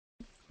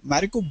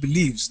Marico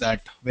believes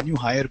that when you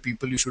hire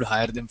people, you should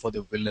hire them for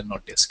their will and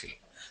not their skill.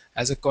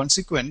 As a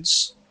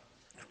consequence,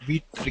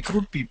 we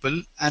recruit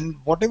people, and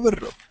whatever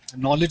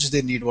knowledge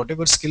they need,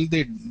 whatever skill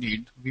they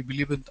need, we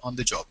believe in on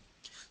the job.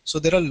 So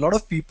there are a lot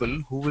of people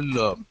who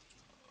will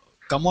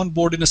come on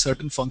board in a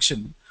certain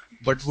function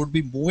but would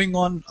be moving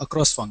on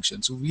across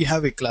functions. So we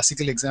have a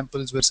classical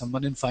examples where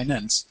someone in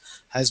finance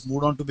has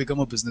moved on to become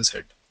a business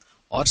head,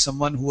 or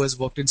someone who has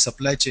worked in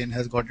supply chain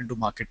has got into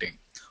marketing,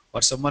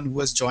 or someone who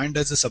has joined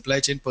as a supply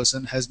chain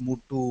person has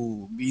moved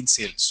to be in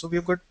sales. So we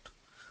have got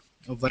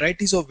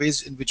varieties of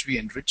ways in which we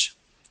enrich.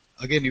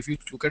 Again, if you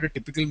look at a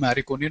typical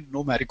Mariconian,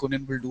 no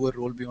Mariconian will do a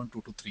role beyond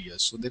 2 to 3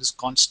 years. So there is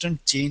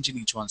constant change in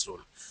each one's role.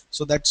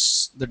 So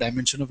that's the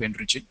dimension of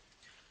enriching.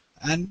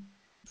 And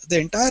the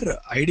entire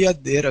idea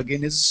there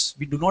again is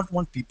we do not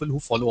want people who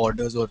follow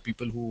orders or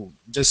people who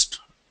just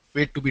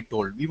wait to be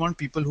told. We want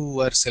people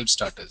who are self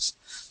starters.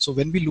 So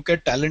when we look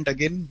at talent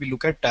again, we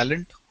look at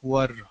talent who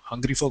are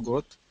hungry for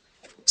growth,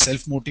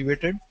 self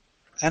motivated,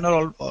 and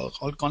are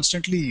all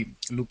constantly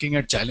looking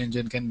at challenge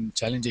and can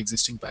challenge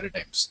existing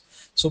paradigms.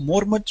 So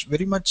more much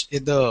very much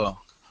in the,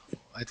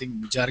 I think,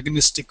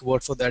 jargonistic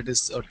word for that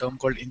is a term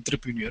called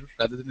entrepreneur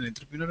rather than an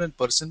entrepreneur, and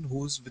person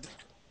who's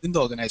within the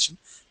organization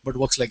but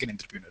works like an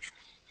entrepreneur.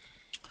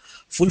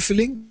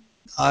 Fulfilling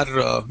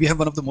our we have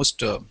one of the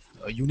most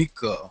unique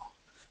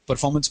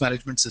performance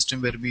management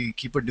system where we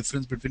keep a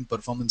difference between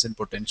performance and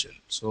potential.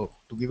 So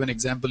to give an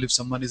example, if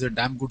someone is a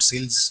damn good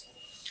sales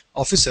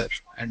officer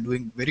and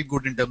doing very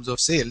good in terms of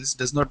sales,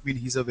 does not mean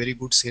he's a very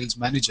good sales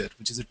manager,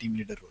 which is a team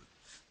leader role.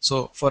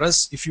 So for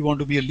us, if you want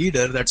to be a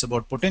leader, that's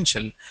about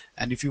potential,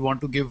 and if you want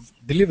to give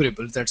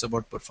deliverables, that's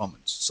about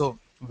performance. So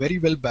very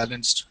well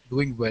balanced,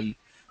 doing well.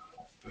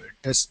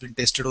 It has been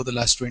tested over the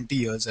last 20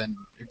 years and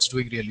it's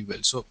doing really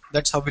well. So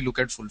that's how we look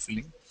at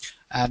fulfilling.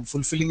 And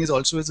fulfilling is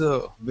also as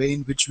a way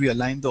in which we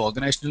align the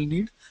organizational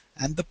need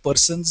and the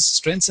person's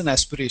strengths and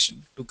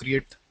aspiration to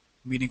create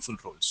meaningful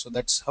roles. So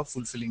that's how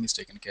fulfilling is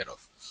taken care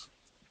of.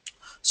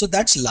 So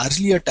that's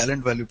largely a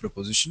talent value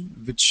proposition,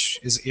 which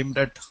is aimed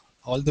at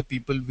all the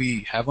people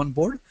we have on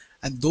board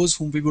and those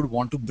whom we would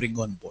want to bring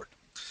on board.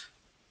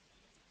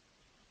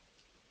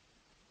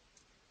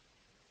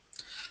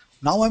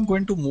 Now I'm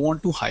going to move on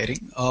to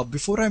hiring.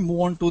 Before I move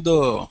on to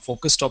the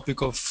focus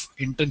topic of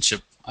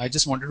internship, I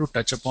just wanted to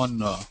touch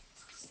upon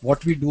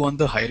what we do on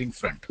the hiring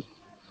front.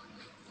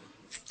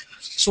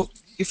 So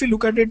if you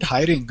look at it,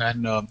 hiring,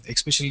 and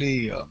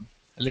especially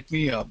let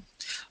me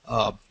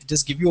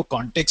just give you a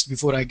context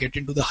before I get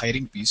into the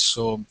hiring piece.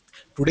 So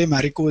today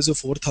Marico is a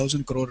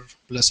 4,000 crore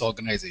plus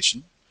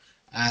organization,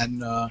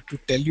 and to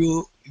tell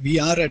you, we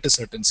are at a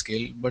certain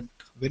scale. But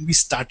when we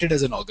started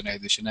as an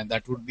organization, and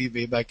that would be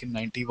way back in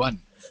 '91,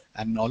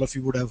 and all of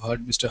you would have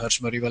heard Mr. Harsh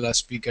Mariwala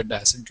speak at the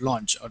Ascent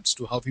launch as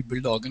to how we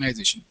build the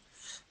organization.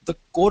 The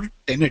core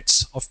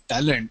tenets of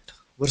talent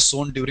were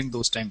sown during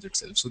those times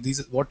itself. So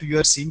these what you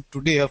are seeing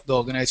today of the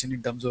organization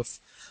in terms of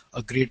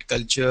a great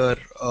culture,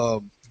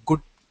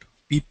 good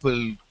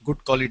people,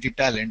 good quality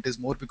talent is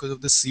more because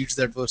of the seeds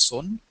that were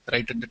sown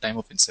right at the time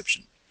of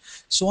inception.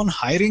 So on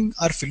hiring,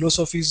 our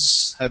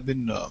philosophies have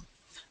been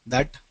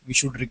that we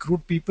should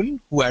recruit people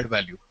who add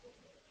value.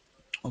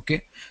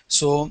 Okay,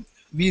 so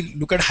we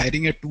look at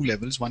hiring at two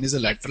levels. One is the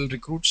lateral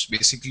recruits,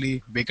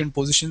 basically vacant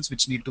positions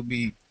which need to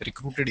be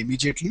recruited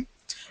immediately,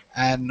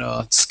 and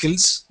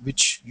skills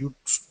which you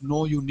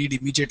know you need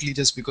immediately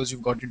just because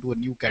you've got into a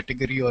new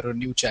category or a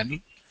new channel,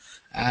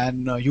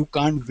 and you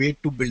can't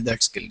wait to build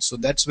that skill. So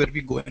that's where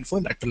we go in for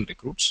lateral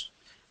recruits.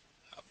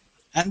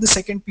 And the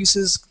second piece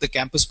is the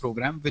campus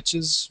program, which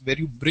is where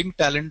you bring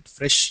talent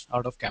fresh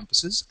out of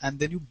campuses and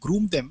then you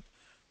groom them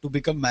to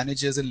become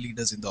managers and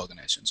leaders in the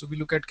organization. So we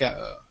look at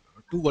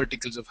two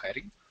verticals of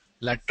hiring,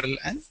 lateral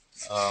and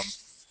um,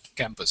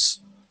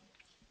 campus.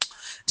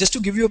 Just to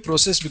give you a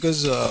process,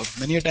 because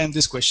many a time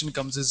this question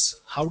comes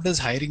is how does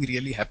hiring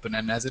really happen?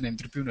 And as an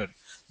entrepreneur,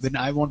 when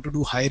I want to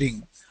do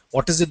hiring,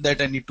 what is it that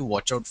I need to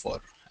watch out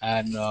for?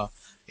 And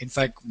in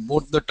fact,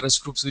 both the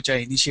trust groups which I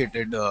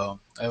initiated,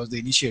 I was the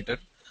initiator.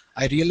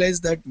 I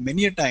realized that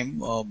many a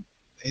time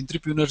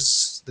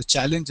entrepreneurs, the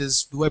challenge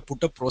is, do I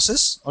put a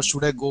process or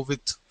should I go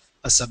with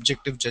a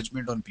subjective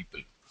judgment on people?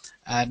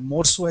 And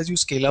more so as you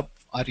scale up,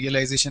 our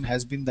realization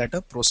has been that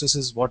a process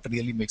is what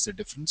really makes a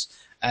difference.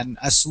 And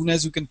as soon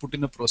as you can put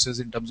in a process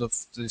in terms of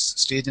this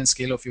stage and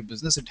scale of your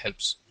business, it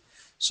helps.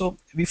 So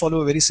we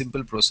follow a very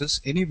simple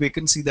process. Any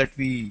vacancy that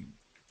we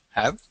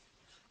have,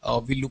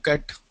 we look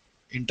at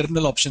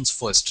internal options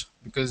first,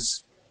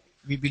 because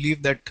we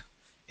believe that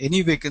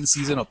any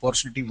vacancy is an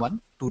opportunity, one,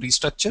 to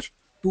restructure,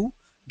 two,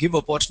 give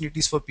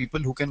opportunities for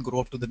people who can grow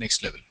up to the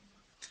next level.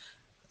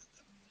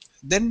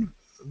 Then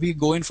we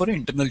go in for an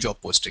internal job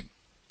posting.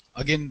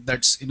 Again,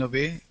 that's in a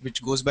way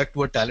which goes back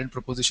to a talent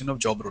proposition of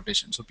job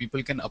rotation. So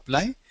people can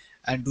apply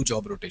and do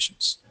job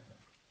rotations.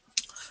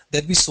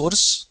 Then we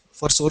source.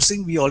 For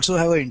sourcing, we also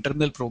have an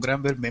internal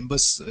program where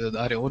members,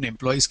 our own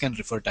employees, can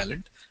refer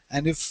talent.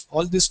 And if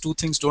all these two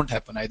things don't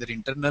happen, either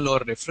internal or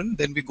referral,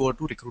 then we go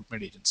to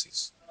recruitment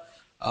agencies.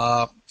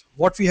 Uh,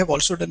 what we have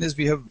also done is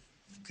we have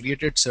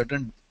created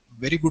certain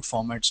very good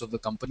formats of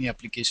the company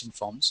application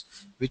forms,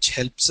 which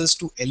helps us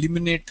to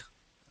eliminate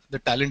the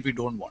talent we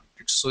don't want.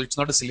 So it's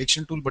not a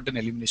selection tool, but an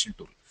elimination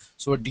tool.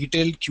 So a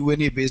detailed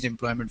Q&A based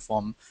employment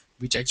form,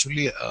 which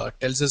actually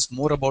tells us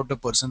more about the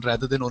person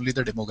rather than only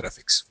the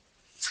demographics.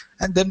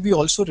 And then we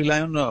also rely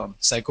on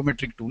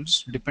psychometric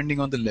tools depending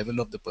on the level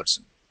of the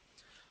person.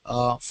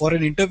 For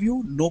an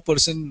interview, no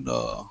person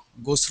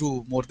goes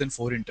through more than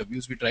 4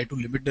 interviews. We try to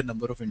limit the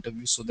number of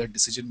interviews so that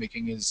decision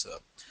making is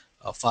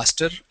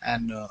faster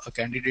and a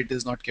candidate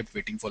is not kept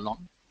waiting for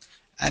long.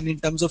 And in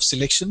terms of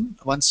selection,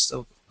 once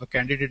a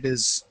candidate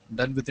is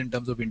done with in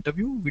terms of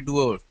interview, we do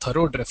a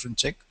thorough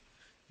reference check.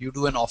 You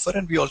do an offer,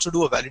 and we also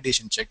do a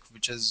validation check,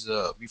 which is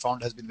we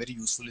found has been very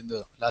useful in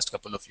the last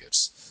couple of years.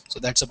 So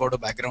that's about a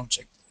background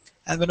check.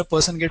 And when a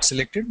person gets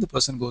selected, the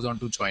person goes on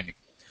to joining.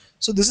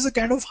 So this is a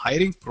kind of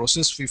hiring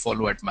process we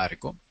follow at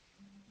Marico.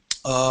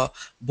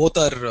 Both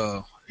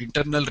our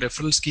internal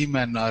referral scheme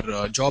and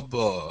our job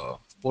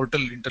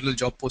portal, internal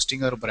job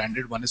posting are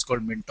branded. One is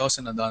called Mintos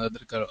and another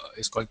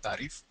is called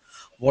Tarif.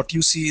 What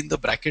you see in the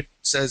bracket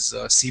says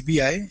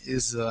CBI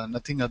is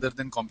nothing other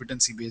than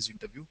competency based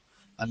interview,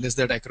 unless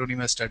that acronym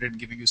has started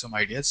giving you some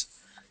ideas.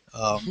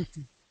 Um,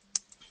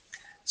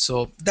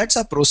 so that's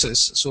our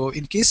process. So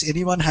in case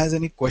anyone has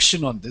any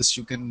question on this,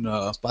 you can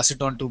pass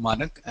it on to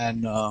Manak,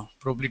 and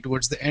probably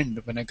towards the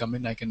end when I come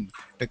in, I can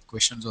take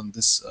questions on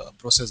this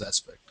process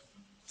aspect.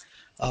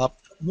 Uh,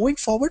 Moving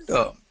forward,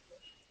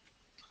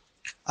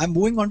 I'm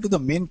moving on to the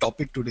main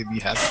topic today we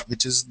have,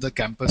 which is the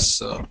campus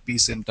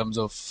piece in terms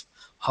of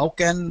how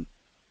can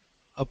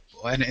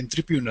an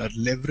entrepreneur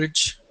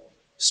leverage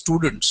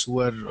students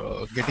who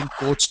are getting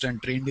coached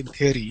and trained in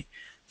theory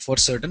for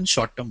certain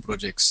short-term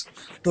projects.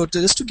 So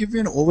just to give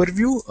you an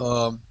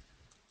overview,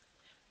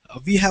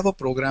 we have a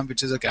program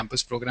which is a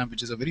campus program,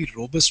 which is a very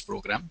robust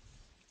program.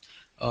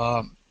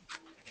 Um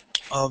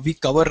we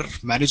cover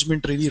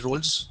management trainee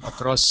roles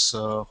across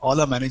all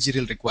our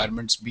managerial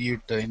requirements, be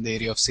it in the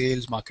area of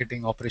sales,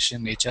 marketing,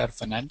 operation, HR,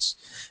 finance.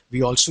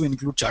 We also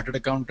include chartered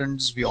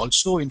accountants. We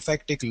also, in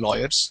fact, take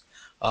lawyers.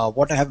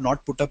 What I have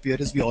not put up here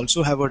is we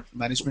also have a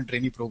management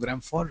trainee program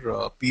for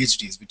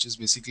PhDs, which is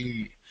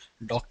basically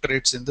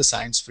doctorates in the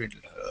science field,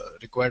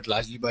 required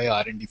largely by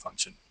R&D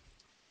function.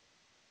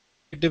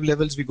 Executive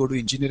levels, we go to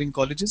engineering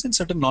colleges and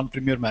certain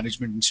non-premier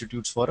management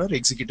institutes for our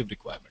executive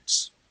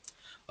requirements.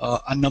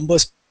 Our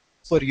numbers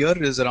per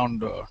year is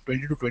around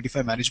 20 to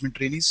 25 management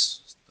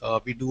trainees.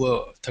 We do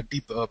a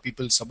 30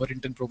 people summer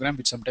intern program,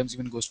 which sometimes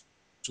even goes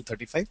to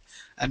 35,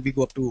 and we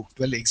go up to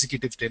 12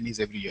 executive trainees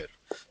every year.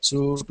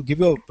 So to give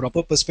you a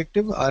proper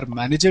perspective, our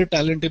manager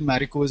talent in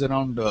Marico is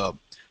around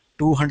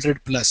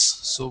 200 plus.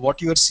 So what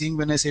you are seeing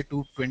when I say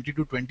 20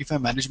 to 25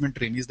 management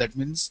trainees, that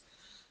means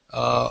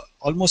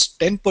almost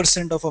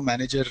 10% of a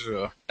manager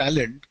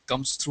talent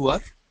comes through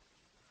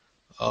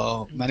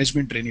our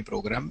management trainee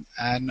program,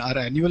 and our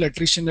annual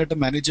attrition at a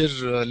manager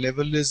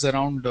level is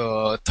around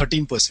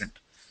 13%.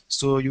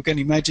 So you can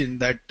imagine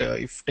that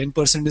if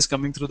 10% is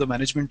coming through the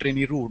management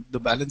trainee route, the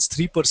balance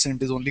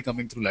 3% is only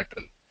coming through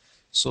lateral.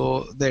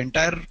 So the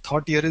entire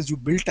thought here is you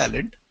build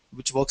talent,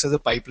 which works as a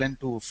pipeline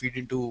to feed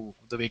into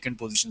the vacant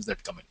positions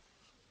that come in.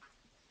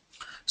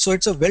 So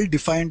it's a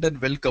well-defined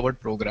and well-covered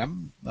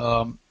program.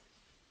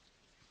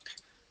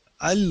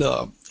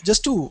 I'll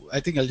just to I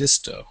think I'll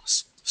just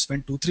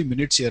spend 2-3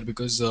 minutes here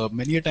because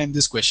many a time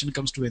this question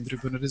comes to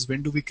entrepreneurs: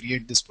 when do we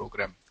create this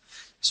program?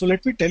 So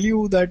let me tell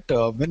you that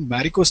when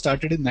Marico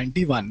started in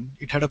 '91,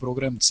 it had a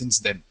program since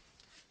then.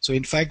 So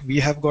in fact, we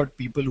have got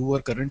people who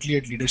are currently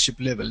at leadership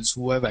levels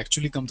who have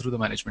actually come through the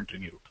management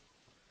training route.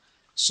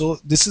 So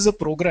this is a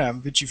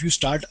program which, if you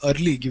start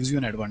early, gives you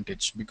an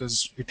advantage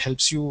because it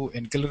helps you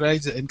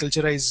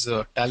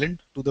enculturize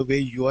talent to the way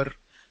your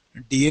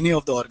DNA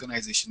of the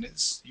organization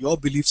is, your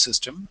belief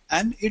system,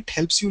 and it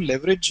helps you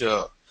leverage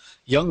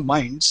young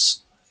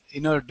minds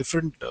in a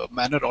different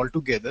manner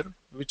altogether,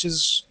 which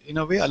is in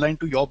a way aligned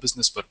to your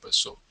business purpose.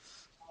 So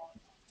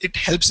it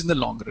helps in the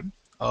long run.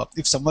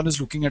 If someone is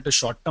looking at a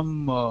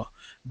short-term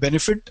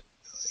benefit,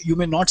 you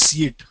may not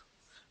see it,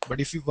 but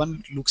if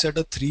one looks at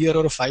a 3-year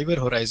or a 5-year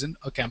horizon,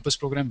 a campus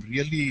program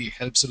really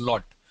helps a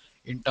lot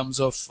in terms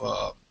of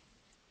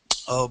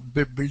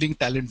building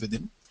talent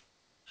within.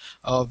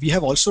 We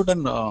have also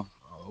done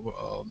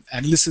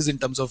analysis in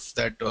terms of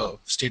that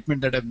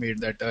statement that I've made,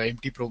 that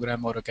MT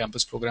program or a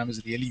campus program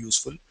is really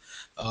useful.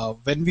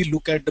 When we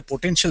look at the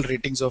potential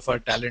ratings of our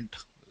talent,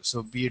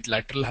 so be it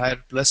lateral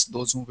hire plus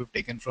those whom we've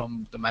taken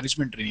from the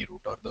management trainee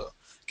route or the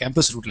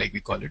campus route, like we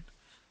call it,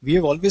 we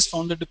have always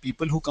found that the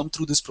people who come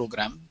through this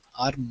program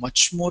are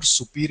much more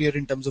superior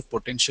in terms of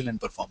potential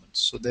and performance.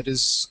 So there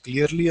is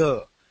clearly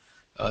a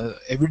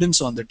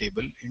evidence on the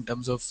table in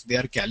terms of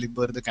their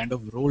caliber, the kind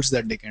of roles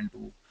that they can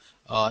do.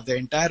 The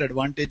entire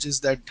advantage is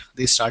that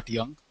they start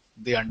young,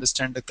 they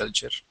understand the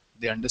culture,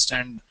 they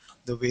understand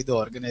the way the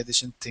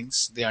organization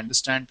thinks, they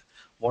understand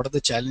what are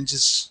the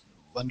challenges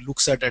one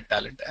looks at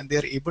talent, and they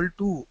are able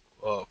to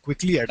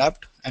quickly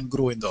adapt and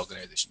grow in the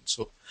organization.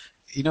 So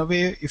in a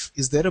way, if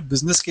is there a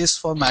business case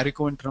for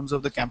Marico in terms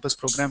of the campus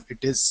program?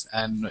 It is,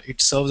 and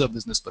it serves a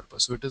business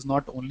purpose. So it is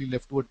not only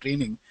left to a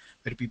training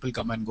where people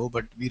come and go,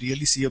 but we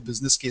really see a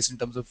business case in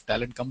terms of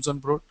talent comes on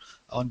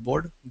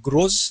board,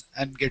 grows,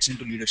 and gets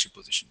into leadership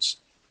positions.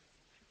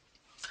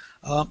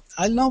 I'll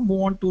now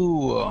move on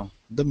to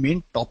the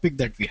main topic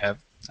that we have,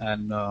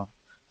 and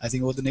I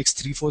think over the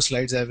next 3-4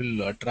 slides, I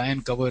will try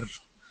and cover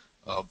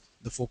uh,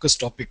 the focus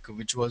topic,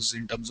 which was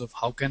in terms of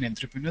how can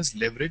entrepreneurs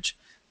leverage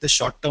the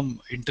short-term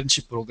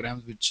internship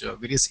programs which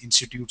various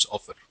institutes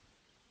offer.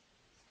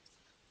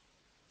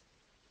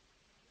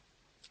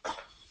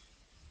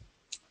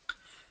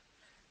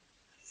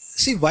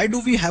 See, why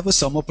do we have a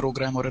summer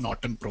program or an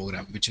autumn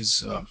program, which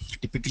is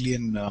typically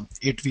an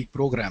 8-week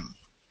program?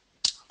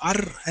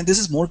 And this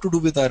is more to do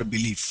with our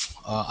belief.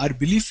 Our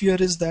belief here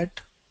is that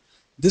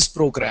these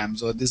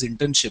programs or these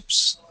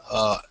internships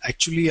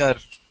actually are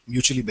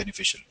mutually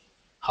beneficial.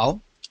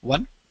 How?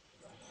 One,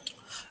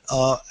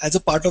 as a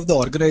part of the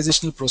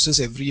organizational process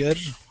every year,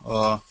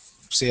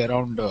 say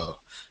around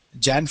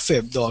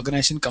Jan-Feb, the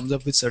organization comes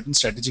up with certain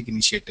strategic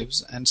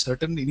initiatives and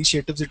certain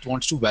initiatives it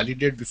wants to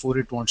validate before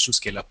it wants to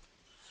scale up,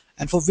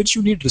 and for which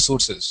you need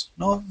resources.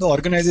 Now, the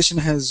organization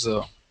has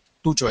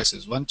two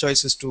choices. One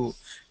choice is to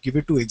give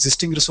it to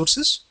existing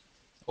resources,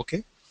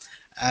 okay,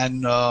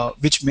 and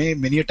which may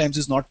many a times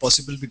is not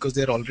possible because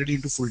they are already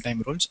into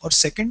full-time roles. Or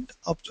second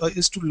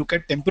is to look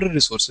at temporary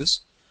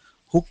resources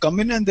who come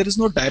in and there is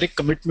no direct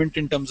commitment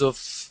in terms of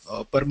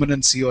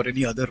permanency or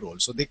any other role.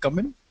 So they come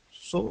in.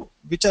 So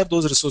which are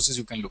those resources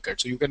you can look at?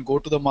 So you can go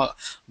to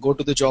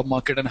the job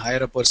market and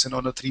hire a person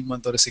on a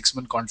 3-month or a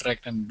 6-month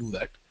contract and do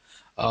that.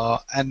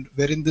 And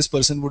wherein this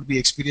person would be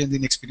experienced,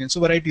 inexperienced,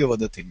 so variety of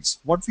other things.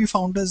 What we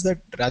found is that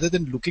rather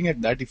than looking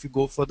at that, if you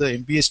go for the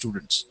MBA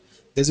students,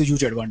 there's a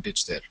huge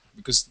advantage there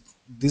because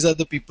these are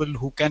the people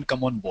who can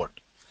come on board.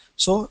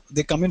 So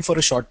they come in for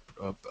a short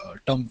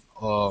term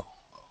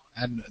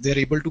and they're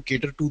able to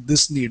cater to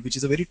this need, which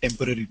is a very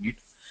temporary need.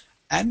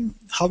 And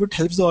how it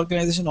helps the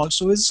organization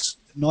also is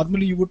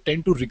normally you would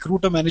tend to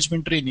recruit a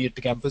management trainee at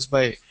the campus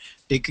by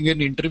taking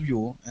an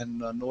interview and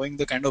knowing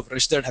the kind of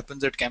rush that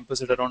happens at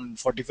campus at around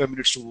 45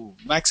 minutes to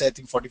max. I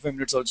think 45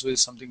 minutes also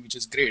is something which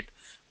is great,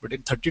 but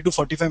in 30 to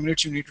 45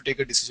 minutes you need to take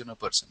a decision on a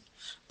person.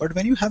 But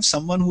when you have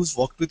someone who's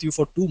worked with you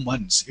for 2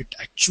 months, it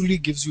actually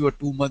gives you a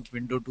 2-month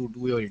window to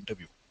do your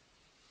interview.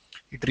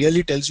 It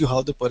really tells you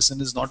how the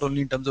person is, not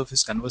only in terms of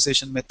his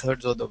conversation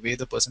methods or the way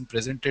the person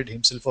presented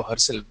himself or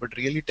herself, but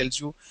really tells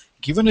you,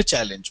 given a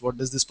challenge, what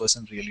does this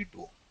person really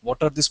do?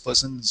 What are this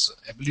person's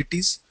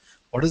abilities?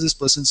 What is this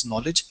person's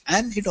knowledge?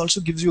 And it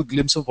also gives you a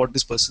glimpse of what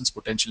this person's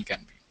potential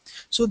can be.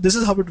 So this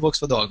is how it works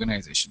for the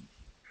organization.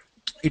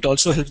 It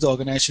also helps the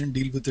organization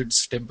deal with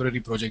its temporary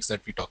projects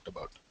that we talked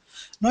about.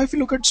 Now, if you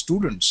look at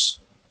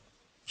students,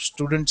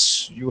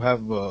 you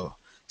have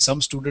some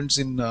students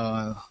in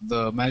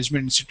the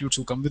management institutes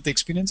who come with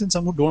experience and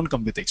some who don't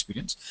come with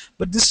experience,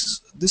 but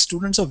these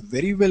students are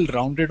very well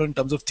rounded in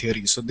terms of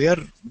theory, so they are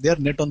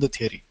net on the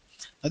theory.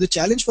 Now the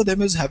challenge for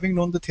them is, having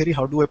known the theory,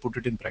 how do I put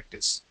it in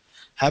practice?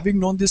 Having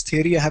known this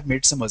theory, I have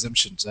made some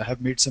assumptions, I have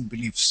made some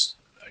beliefs.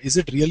 Is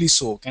it really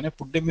so? Can I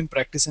put them in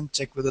practice and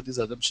check whether these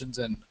assumptions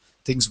and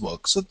things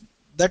work? So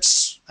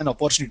that's an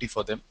opportunity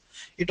for them.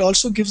 It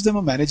also gives them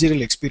a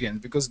managerial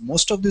experience because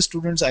most of the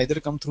students either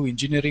come through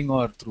engineering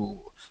or through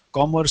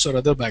commerce or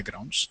other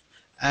backgrounds,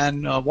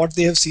 and what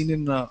they have seen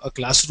in a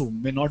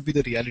classroom may not be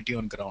the reality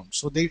on ground.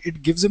 So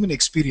it gives them an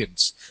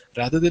experience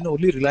rather than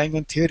only relying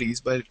on theories,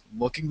 by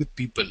working with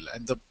people.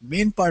 And the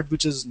main part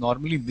which is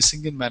normally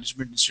missing in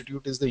management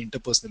institute is the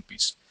interpersonal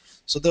piece.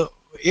 So the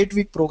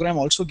 8-week program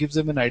also gives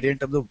them an idea in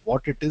terms of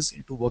what it is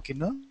to work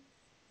in a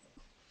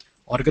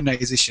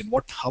organization,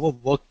 how a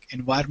work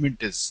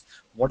environment is,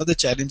 what are the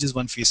challenges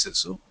one faces.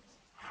 So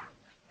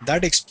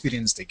that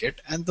experience they get,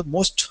 and the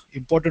most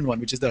important one,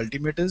 which is the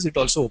ultimate, is it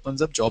also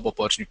opens up job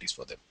opportunities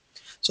for them.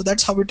 So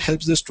that's how it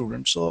helps the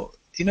students. So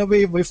in a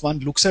way, if one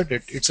looks at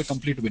it, it's a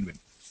complete win-win.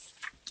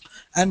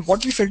 And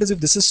what we felt is, if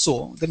this is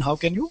so, then how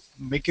can you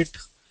make it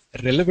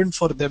relevant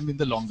for them in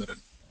the longer run?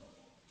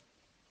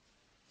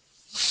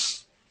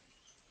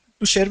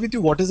 To share with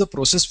you what is the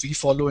process we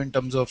follow in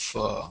terms of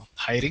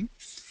hiring.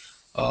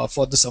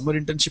 For the summer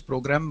internship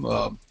program,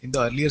 in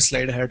the earlier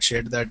slide, I had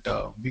shared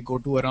that we go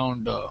to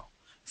around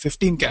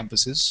 15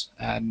 campuses,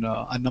 and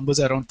our numbers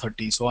are around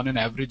 30. So on an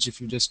average, if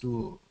you just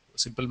do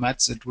simple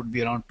maths, it would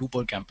be around 2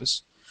 per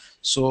campus.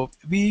 So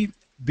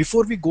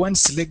before we go and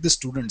select the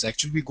students,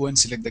 actually we go and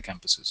select the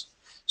campuses.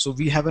 So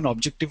we have an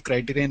objective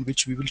criteria in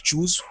which we will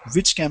choose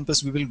which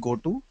campus we will go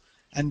to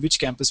and which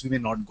campus we may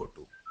not go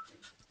to.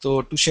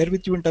 So to share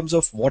with you in terms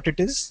of what it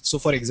is, so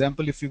for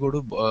example, if you go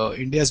to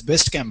India's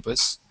best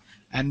campus,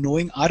 and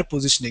knowing our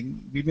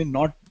positioning, we may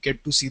not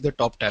get to see the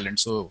top talent.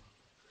 So,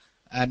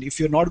 and if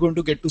you're not going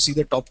to get to see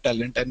the top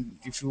talent, and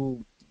if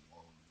you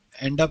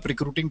end up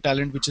recruiting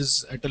talent which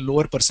is at a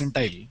lower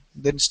percentile,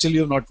 then still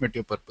you have not met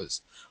your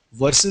purpose.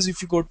 Versus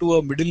if you go to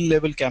a middle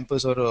level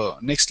campus or a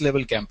next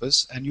level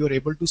campus, and you are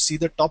able to see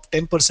the top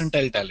 10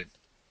 percentile talent,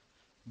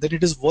 then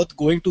it is worth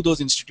going to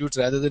those institutes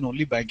rather than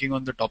only banking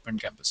on the top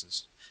end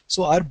campuses.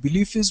 So our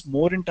belief is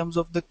more in terms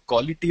of the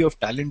quality of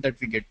talent that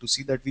we get to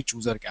see, that we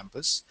choose our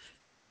campus,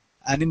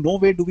 and in no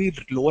way do we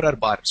lower our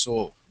bar.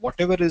 So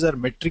whatever is our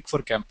metric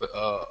for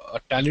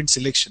talent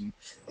selection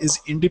is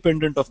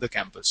independent of the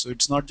campus. So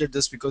it's not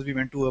just because we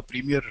went to a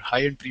premier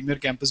high-end premier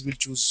campus we'll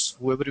choose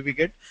whoever we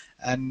get,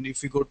 and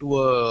if we go to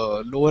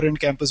a lower-end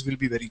campus we'll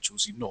be very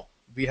choosy. No,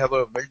 we have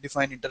a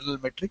well-defined internal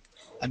metric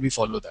and we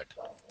follow that.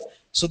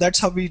 So that's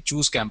how we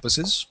choose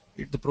campuses.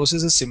 The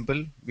process is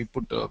simple. We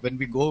put when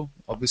we go,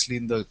 obviously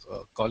in the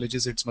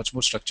colleges, it's much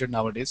more structured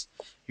nowadays.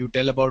 You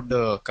tell about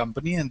the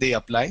company and they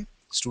apply.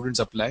 Students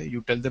apply.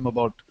 You tell them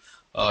about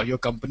your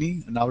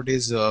company.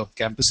 Nowadays,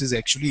 campuses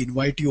actually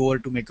invite you over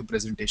to make a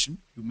presentation.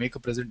 You make a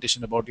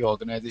presentation about your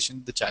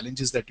organization, the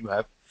challenges that you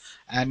have,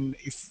 and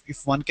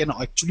if one can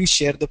actually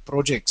share the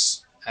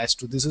projects as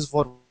to this is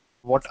for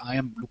what I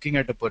am looking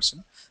at a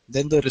person,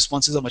 then the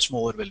responses are much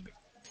more overwhelming.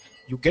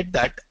 You get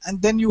that, and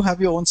then you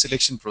have your own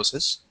selection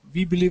process.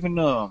 We believe in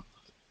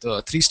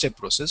the three-step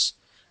process.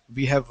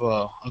 We have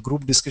a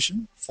group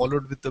discussion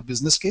followed with a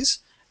business case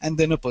and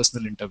then a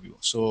personal interview.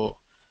 So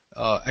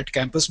at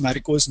campus,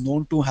 Marico is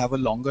known to have a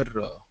longer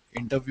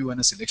interview and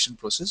a selection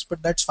process,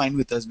 but that's fine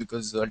with us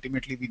because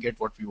ultimately we get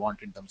what we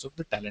want in terms of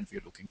the talent we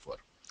are looking for.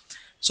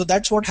 So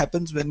that's what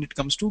happens when it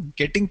comes to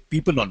getting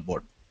people on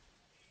board.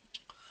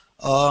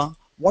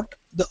 What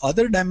the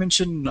other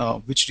dimension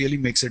which really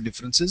makes a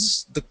difference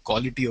is the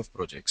quality of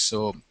projects.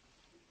 So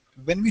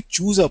when we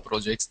choose our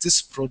projects,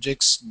 these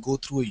projects go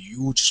through a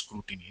huge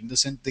scrutiny, in the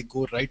sense they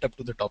go right up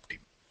to the top team.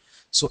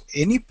 So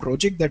any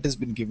project that has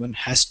been given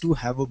has to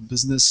have a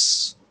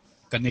business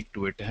connect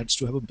to it. It has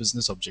to have a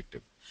business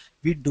objective.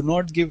 We do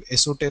not give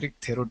esoteric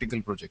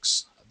theoretical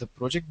projects. The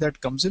project that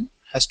comes in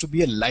has to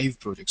be a live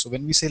project. So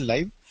when we say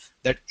live,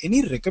 that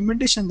any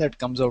recommendation that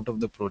comes out of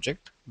the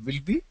project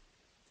will be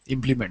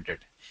implemented.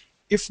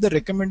 If the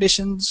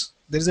recommendations,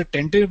 there is a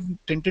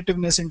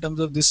tentativeness in terms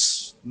of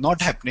this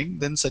not happening,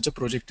 then such a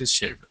project is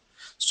shelved.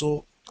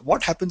 So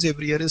what happens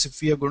every year is,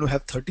 if we are going to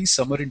have 30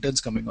 summer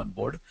interns coming on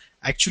board,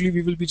 actually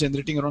we will be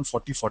generating around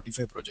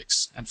 40-45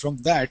 projects, and from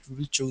that we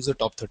will choose the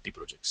top 30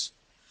 projects.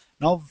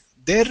 Now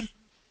there,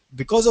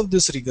 because of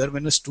this rigor,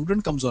 when a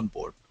student comes on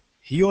board,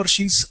 he or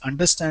she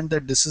understand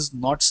that this is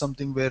not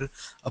something where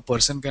a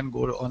person can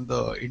go on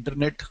the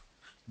internet,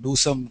 do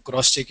some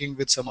cross checking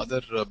with some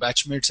other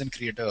batchmates and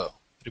create a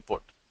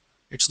report.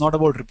 It's not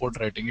about report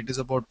writing. It is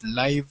about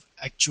live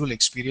actual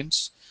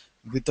experience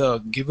with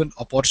a given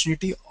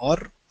opportunity or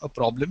a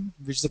problem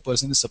which the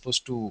person is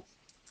supposed to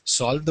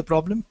solve the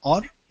problem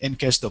or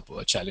encash the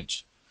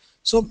challenge.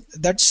 So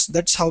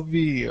that's how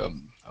we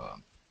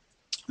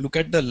look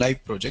at the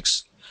live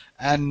projects.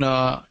 And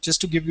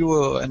just to give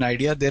you an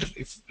idea, there,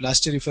 if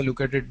last year if I look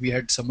at it, we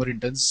had summer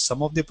interns.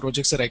 Some of the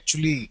projects are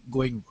actually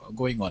going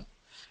on.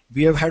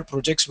 We have had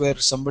projects where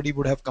somebody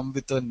would have come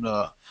with an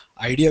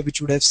idea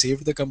which would have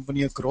saved the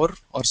company a crore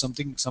or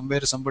something. Somewhere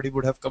somebody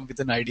would have come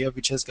with an idea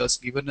which has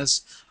given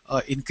us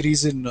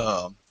increase in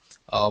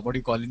what do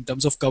you call, in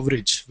terms of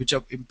coverage, which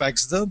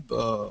impacts the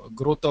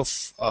growth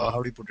of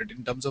how do you put it,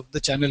 in terms of the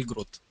channel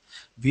growth.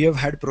 We have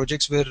had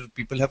projects where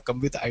people have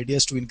come with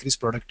ideas to increase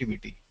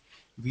productivity.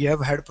 We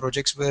have had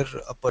projects where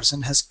a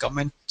person has come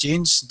and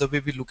changed the way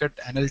we look at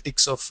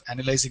analytics of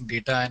analyzing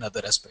data and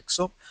other aspects.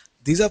 So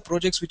these are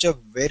projects which are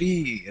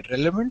very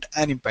relevant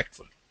and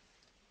impactful.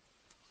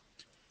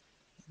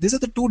 These are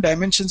the two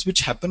dimensions which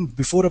happen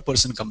before a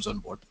person comes on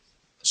board.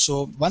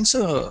 So once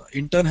a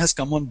intern has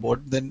come on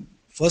board, then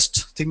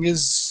first thing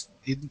is,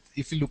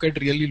 if you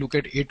really look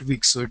at 8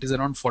 weeks, so it is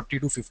around 40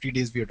 to 50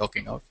 days we are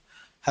talking of.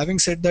 Having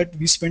said that,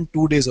 we spend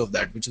 2 days of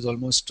that, which is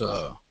almost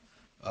uh,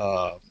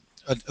 a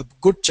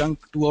good chunk.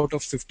 2 out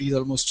of 50 is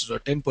almost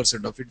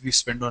 10% of it we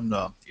spend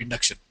on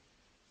induction.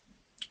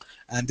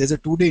 And there's a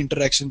 2 day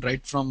interaction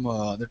right from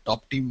the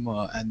top team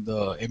and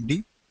the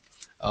MD,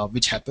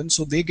 which happens.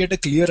 So they get a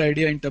clear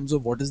idea in terms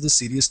of what is the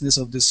seriousness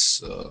of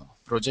this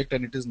project,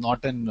 and it is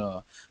not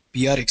an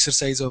PR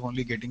exercise of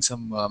only getting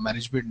some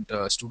management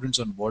students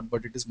on board,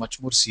 but it is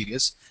much more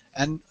serious.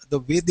 And the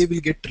way they will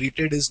get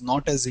treated is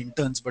not as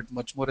interns, but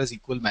much more as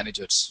equal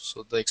managers.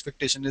 So the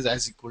expectation is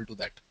as equal to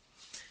that.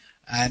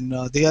 And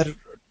they are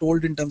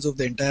told in terms of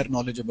the entire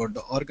knowledge about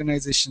the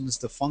organizations,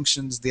 the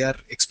functions, their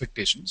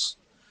expectations.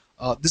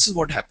 This is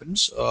what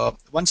happens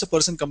once a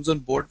person comes on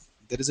board.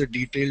 There is a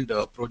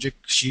detailed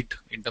project sheet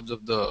in terms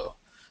of the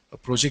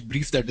project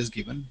brief that is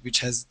given, which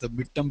has the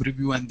midterm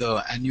review and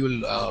the annual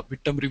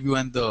midterm review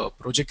and the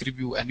project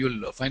review,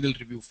 annual final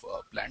review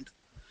planned,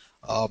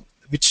 uh,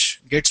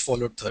 which gets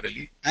followed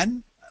thoroughly.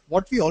 And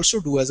what we also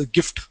do as a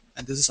gift,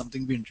 and this is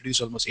something we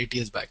introduced almost 8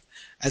 years back,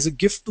 as a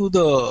gift to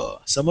the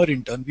summer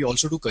intern, we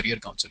also do career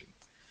counseling.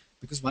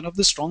 Because one of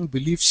the strong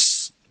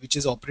beliefs which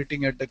is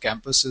operating at the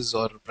campuses,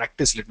 or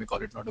practice, let me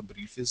call it, not a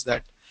belief, is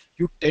that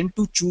you tend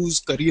to choose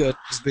career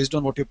is based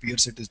on what your peer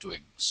set is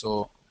doing.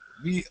 So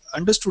we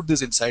understood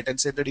this insight and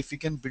said that if we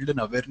can build an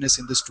awareness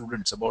in the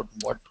students about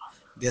what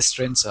their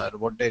strengths are,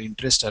 what their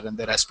interests are, and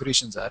their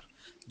aspirations are,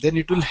 then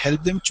it will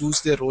help them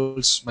choose their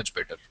roles much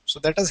better. So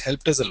that has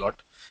helped us a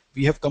lot.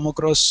 We have come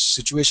across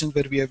situations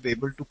where we have been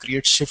able to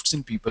create shifts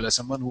in people. As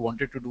someone who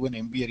wanted to do an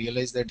MBA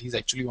realized that he's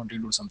actually wanting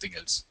to do something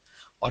else,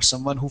 or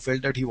someone who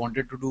felt that he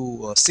wanted to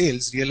do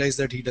sales realized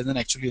that he doesn't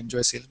actually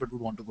enjoy sales but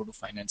would want to go to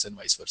finance, and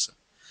vice versa.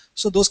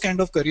 So those kind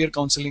of career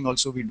counseling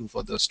also we do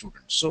for the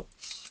students. So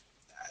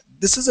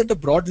this is at a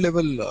broad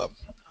level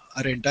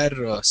our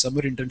entire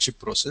summer internship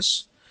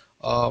process.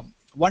 Uh,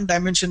 One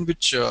dimension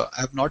which I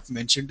have not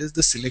mentioned is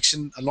the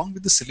selection. Along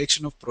with the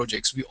selection of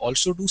projects, we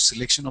also do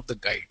selection of the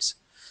guides.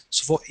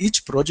 So for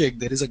each project,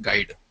 there is a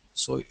guide.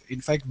 So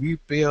in fact, we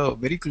pay a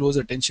very close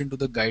attention to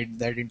the guide,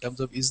 that in terms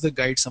of, is the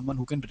guide someone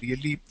who can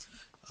really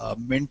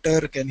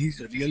mentor, can he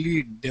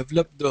really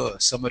develop the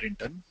summer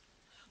intern?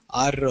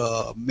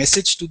 Our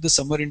message to the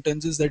summer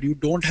interns is that you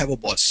don't have a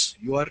boss,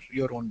 you are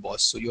your own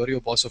boss, so you are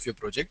your boss of your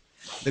project.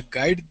 The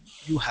guide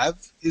you have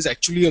is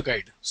actually a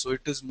guide, so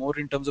it is more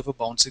in terms of a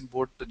bouncing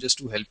board just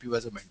to help you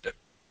as a mentor.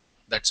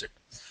 That's it.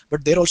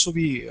 But there also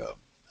we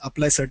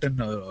apply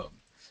certain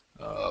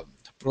uh,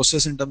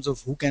 process in terms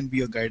of who can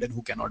be a guide and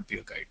who cannot be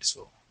a guide.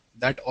 So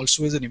that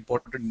also is an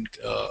important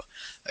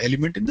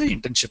element in the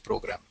internship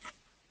program.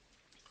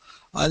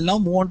 I'll now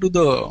move on to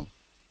the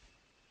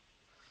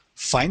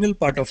final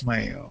part of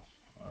my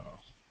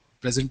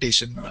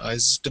presentation,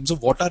 is in terms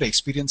of what our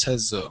experience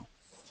has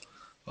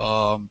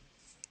um,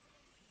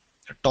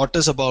 taught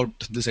us about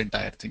this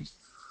entire thing.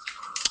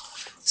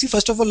 See,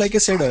 first of all, like I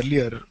said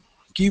earlier,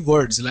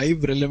 keywords,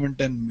 live, relevant,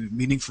 and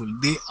meaningful,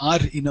 they are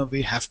in a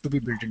way have to be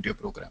built into your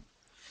program.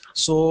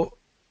 So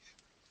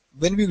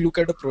when we look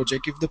at a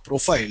project, if the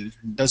profile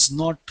does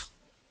not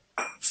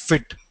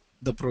fit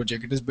the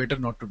project, it is better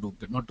not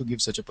to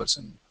give such a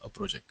person a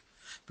project,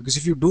 because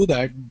if you do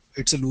that,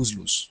 it's a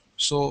lose-lose.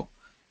 So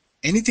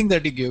anything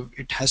that you give,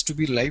 it has to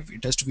be live,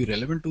 it has to be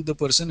relevant to the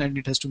person, and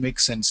it has to make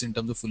sense in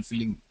terms of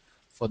fulfilling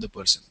for the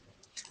person.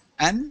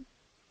 And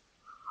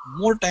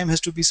more time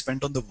has to be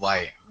spent on the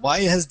why.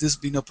 Why has this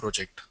been a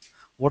project?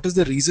 What is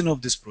the reason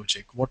of this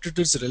project? What is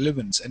its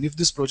relevance? And if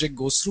this project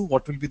goes through,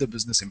 what will be the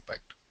business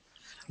impact?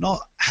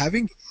 Now,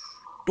 having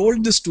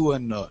told this to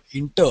an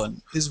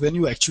intern is when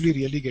you actually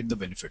really get the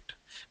benefit.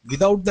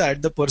 Without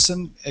that, the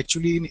person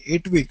actually in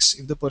 8 weeks,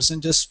 if the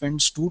person just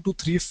spends 2 to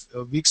 3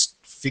 weeks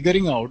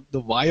figuring out the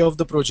why of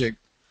the project,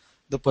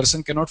 the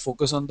person cannot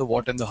focus on the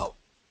what and the how.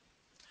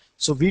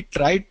 So we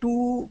try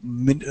to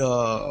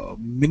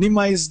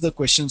minimize the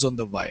questions on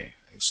the why.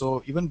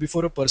 So even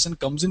before a person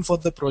comes in for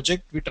the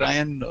project, we try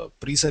and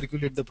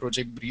pre-circulate the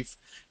project brief,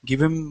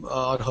 give him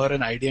or her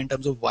an idea in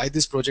terms of why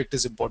this project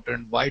is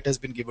important, why it has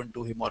been given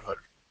to him or her.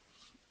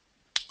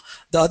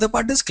 The other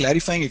part is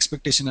clarifying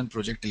expectation and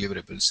project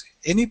deliverables.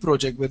 Any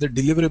project where the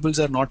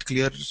deliverables are not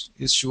clear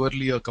is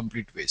surely a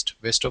complete waste.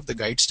 Waste of the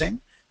guide's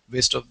time,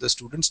 waste of the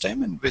student's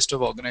time, and waste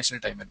of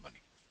organizational time and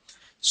money.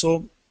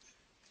 So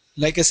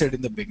like I said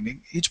in the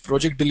beginning, each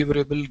project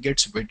deliverable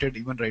gets vetted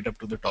even right up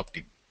to the top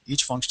team.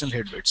 Each functional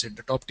head vets it,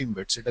 the top team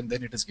vets it, and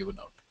then it is given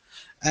out.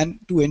 And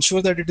to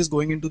ensure that it is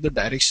going into the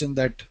direction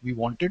that we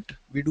want it,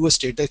 we do a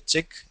status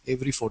check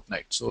every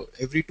fortnight. So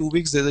every 2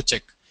 weeks, there's a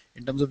check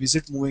in terms of is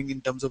it moving in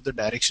terms of the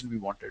direction we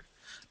wanted.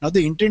 Now,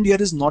 the intent here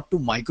is not to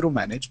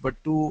micromanage,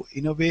 but to,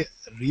 in a way,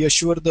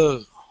 reassure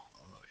the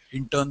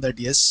intern that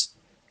yes,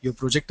 your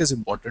project is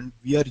important,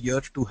 we are here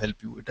to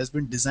help you, it has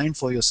been designed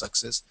for your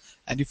success,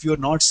 and if you are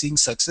not seeing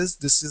success,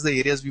 this is the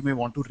areas we may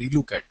want to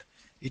relook at.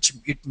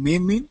 It may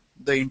mean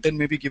the intern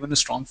may be given a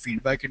strong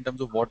feedback in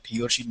terms of what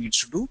he or she needs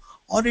to do,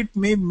 or it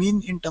may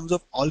mean in terms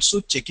of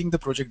also checking the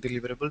project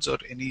deliverables or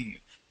any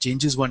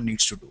changes one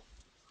needs to do.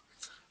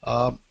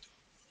 Uh,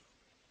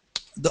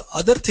 the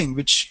other thing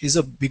which is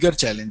a bigger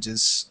challenge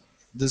is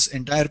this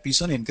entire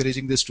piece on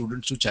encouraging the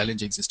students to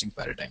challenge existing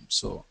paradigms.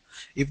 So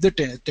if the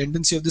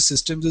tendency of the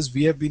systems is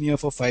we have been here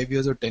for 5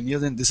 years or 10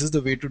 years and this is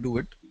the way to do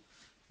it,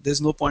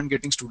 there's no point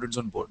getting students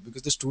on board,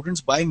 because the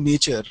students by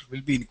nature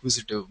will be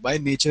inquisitive, by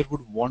nature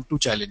would want to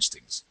challenge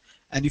things.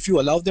 And if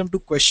you allow them to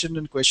question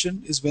and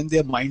question is when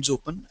their minds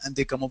open and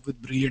they come up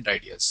with brilliant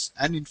ideas,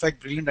 and in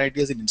fact brilliant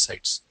ideas and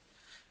insights.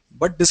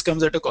 But this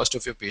comes at a cost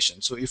of your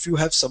patience. So if you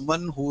have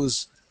someone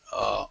who's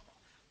uh,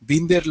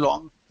 been there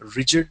long,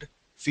 rigid,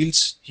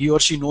 feels he or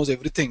she knows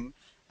everything,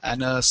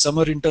 and a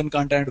summer intern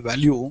can't add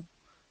value,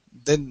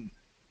 then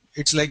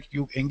it's like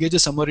you engage a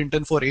summer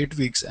intern for 8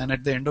 weeks, and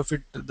at the end of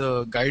it,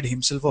 the guide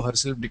himself or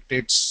herself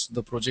dictates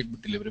the project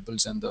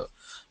deliverables and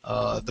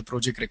the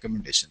project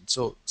recommendation.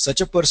 So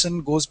such a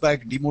person goes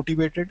back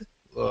demotivated,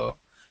 uh,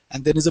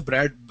 and then is a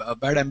bad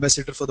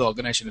ambassador for the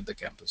organization at the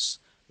campus.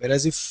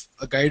 Whereas if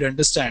a guide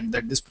understands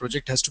that this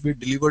project has to be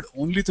delivered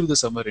only through the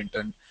summer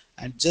intern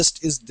and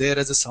just is there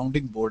as a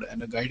sounding board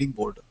and a guiding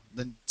board,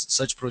 then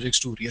such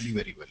projects do really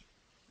very well.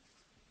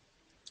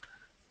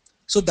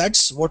 So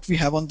that's what we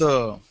have on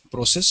the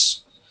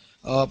process.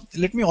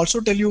 Let me also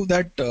tell you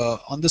that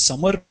on the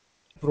summer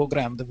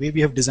program, the way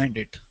we have designed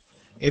it,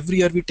 every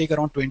year we take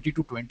around 20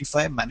 to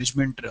 25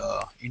 management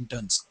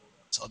interns,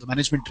 or the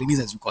management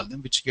trainees as you call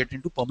them, which get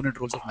into permanent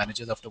roles of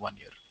managers after 1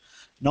 year.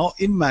 Now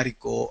in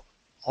Marico,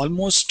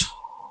 almost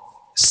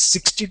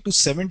 60 to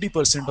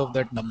 70% of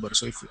that number.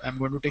 So if I'm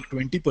going to take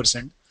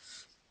 20%,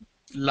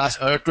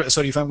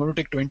 sorry, if I'm going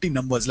to take 20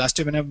 numbers, last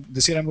year when I'm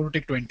this year I'm going to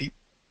take 20.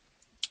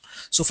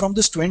 So from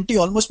this 20,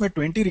 almost my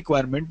 20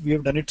 requirement, we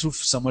have done it through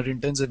summer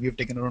interns and we have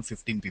taken around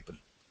 15 people.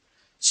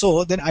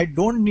 So then I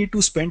don't need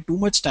to spend too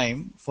much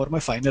time for my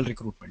final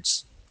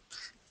recruitments.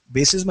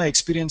 Basis my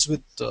experience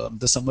with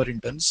the summer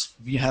interns,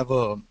 we have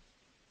a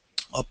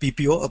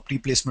PPO, a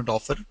pre-placement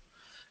offer,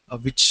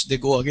 which they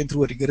go again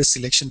through a rigorous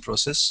selection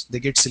process. They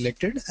get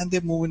selected and they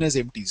move in as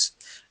MTs.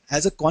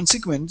 As a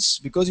consequence,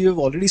 because you have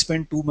already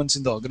spent 2 months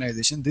in the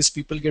organization, these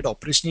people get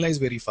operationalized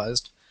very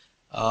fast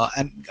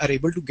and are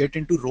able to get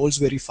into roles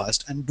very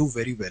fast and do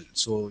very well.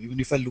 So even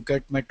if I look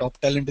at my top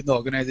talent in the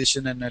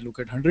organization and I look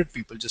at 100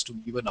 people, just to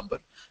give a number,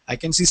 I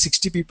can see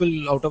 60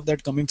 people out of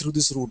that coming through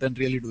this route and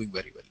really doing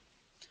very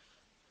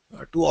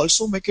well. To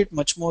also make it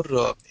much more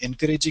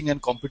encouraging and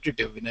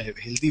competitive in a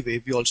healthy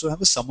way, we also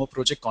have a summer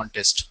project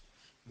contest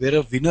where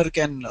a winner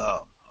can,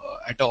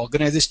 at an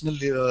organizational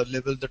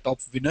level, the top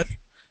winner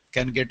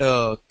can get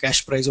a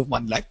cash prize of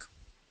 1 lakh,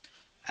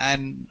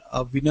 and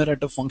a winner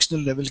at a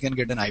functional level can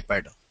get an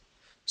iPad.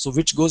 So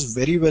which goes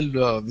very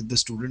well with the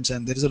students,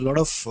 and there is a lot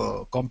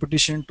of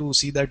competition to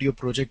see that your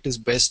project is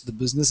best, the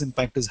business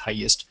impact is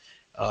highest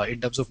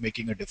in terms of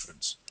making a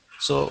difference.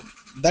 So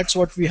that's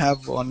what we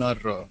have on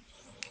uh,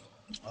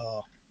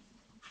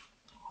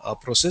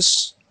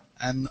 process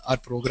and our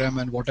program,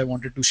 and what I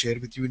wanted to share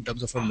with you in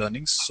terms of our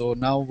learnings. So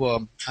now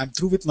I'm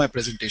through with my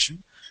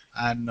presentation,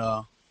 and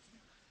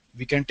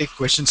we can take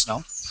questions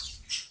now.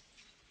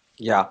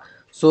 Yeah.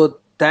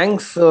 So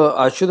thanks,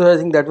 Ashutosh. I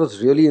think that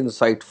was really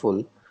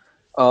insightful.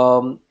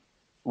 Um,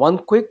 one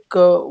quick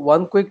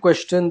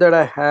question that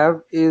I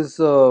have is,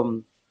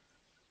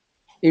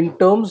 in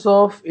terms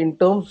of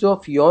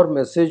your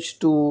message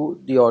to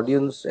the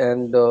audience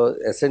and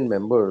SN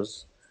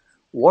members,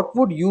 what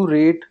would you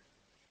rate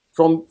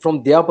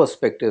from their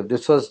perspective?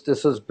 This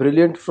was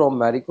brilliant from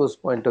Mariko's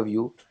point of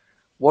view.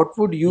 What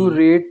would you Mhm.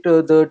 rate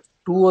the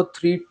two or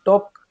three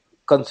top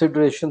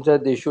considerations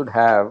that they should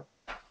have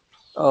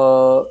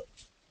uh,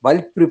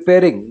 while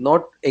preparing?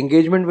 Not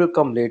engagement will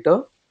come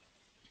later,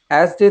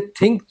 as they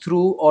think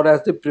through or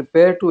as they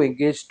prepare to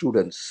engage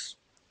students.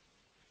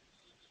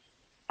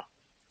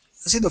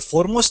 See, the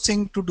foremost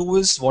thing to do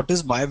is, what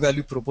is my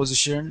value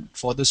proposition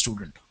for the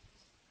student?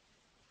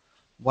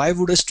 Why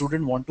would a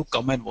student want to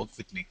come and work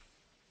with me?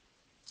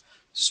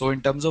 So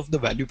in terms of the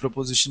value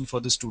proposition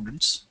for the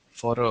students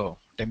for a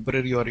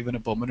temporary or even a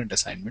permanent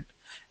assignment.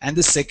 And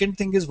the second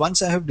thing is,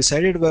 once I have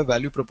decided my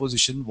value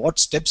proposition, what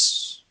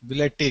steps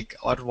will I take,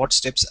 or what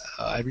steps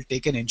I will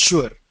take and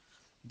ensure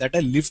that I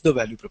live the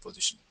value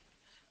proposition.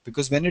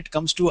 Because when it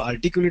comes to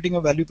articulating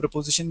a value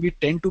proposition, we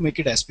tend to make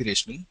it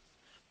aspirational.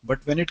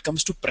 But when it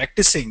comes to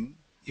practicing,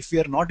 if we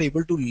are not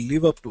able to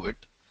live up to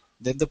it,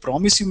 then the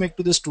promise you make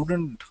to the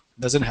student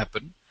doesn't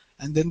happen.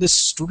 And then the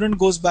student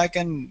goes back,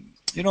 and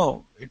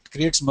it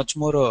creates much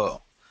more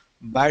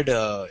bad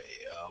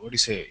what do you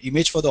say,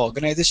 image for the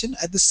organization.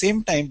 At the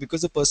same time,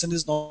 because the person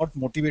is not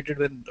motivated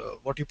when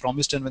what you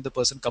promised, and when the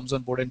person comes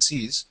on board and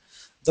sees,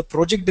 the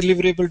project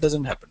deliverable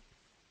doesn't happen.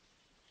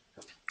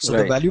 So the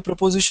Right. value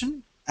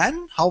proposition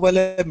and how well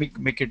I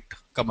make it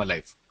come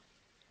alive.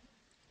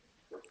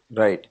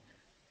 Right.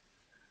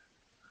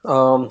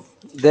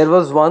 There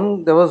was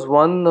one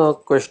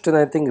question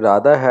I think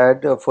Radha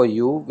had for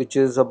you, which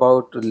is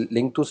about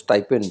linked to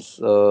stipends.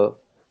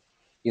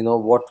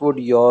 What would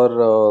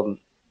your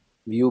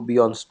view be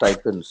on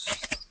stipends?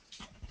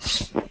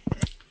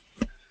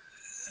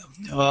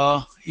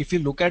 If you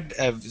look at,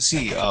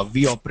 see,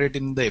 we operate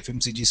in the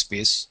FMCG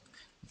space.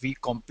 We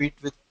compete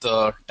with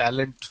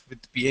talent with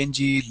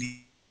PNG,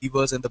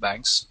 Levers, and the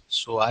banks.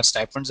 So our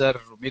stipends are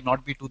may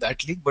not be to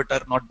that league, but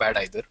are not bad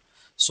either.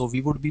 So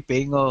we would be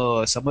paying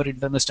a summer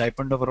intern a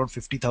stipend of around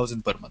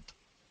 50,000 per month.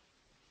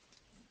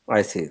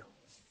 I see.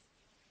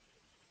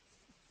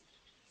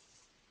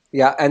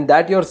 Yeah, and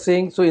that you're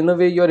saying, so in a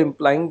way you're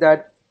implying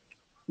that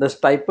the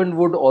stipend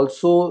would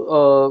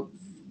also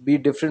be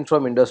different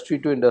from industry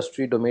to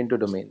industry, domain to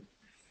domain.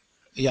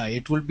 Yeah,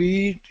 it will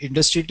be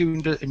industry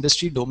to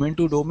industry, domain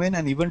to domain,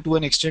 and even to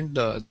an extent,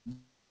 the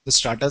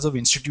stratas of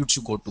institutes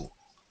you go to.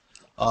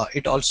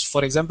 It also,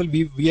 for example,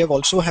 we have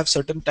also have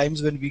certain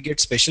times when we get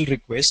special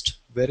requests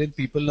wherein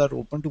people are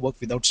open to work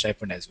without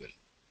stipend as well.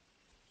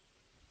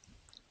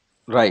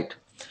 Right.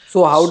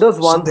 So how does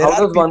So one there how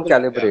are does one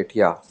people, yeah. calibrate?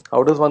 Yeah.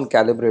 How does one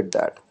calibrate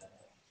that?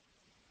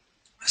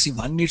 See,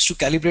 one needs to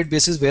calibrate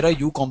basis where are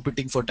you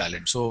competing for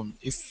talent. So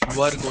if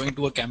you are going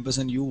to a campus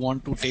and you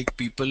want to take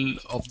people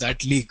of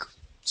that league,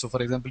 so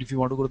for example, if you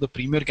want to go to the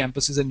premier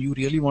campuses and you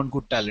really want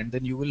good talent,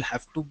 then you will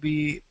have to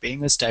be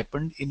paying a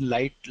stipend in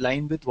light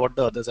line with what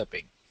the others are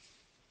paying.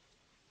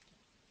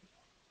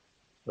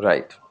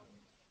 Right.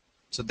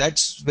 So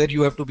that's where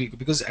you have to be,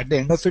 because at the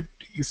end of it,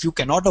 if you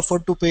cannot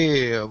afford to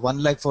pay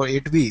 1 lakh for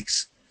 8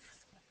 weeks,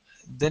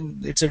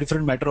 then it's a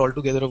different matter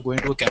altogether of going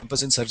to a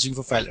campus and searching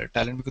for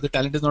talent, because the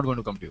talent is not going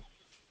to come to you.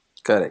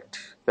 Correct.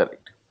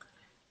 Correct.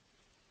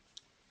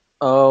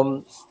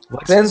 Um,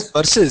 Versus, Friends,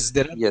 versus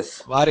there are,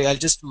 yes, Vari, I'll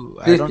just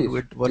add please, on to please,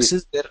 it. please.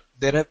 Versus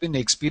there have been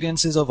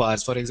experiences of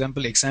ours. For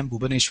example, Exam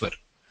Bhubaneswar.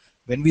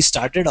 When we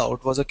started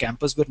out, was a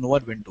campus where no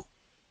one went to.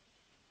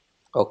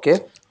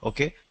 Okay,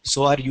 Okay,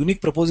 so our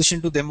unique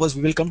proposition to them was,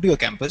 we will come to your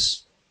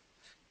campus.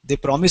 They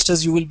promised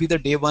us you will be the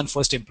day one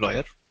first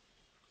employer.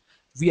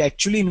 We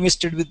actually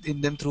invested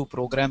in them through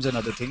programs and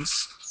other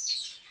things.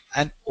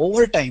 And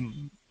over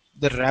time,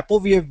 the rapport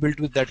we have built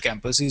with that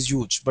campus is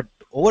huge. But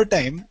over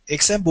time,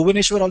 XM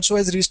Bhubaneswar also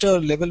has reached a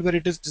level where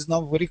it is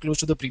now very close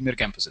to the premier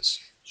campuses.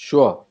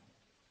 sure.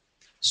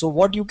 So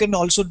what you can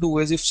also do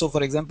is, if so,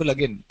 for example,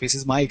 again, this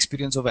is my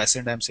experience of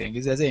Ascent, I'm saying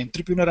is, as an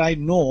entrepreneur, I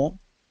know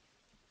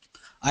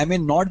I may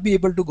not be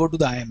able to go to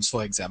the IIMs,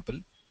 for example,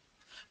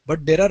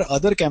 but there are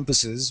other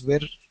campuses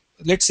where,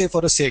 let's say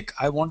for a sake,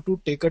 I want to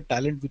take a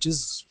talent which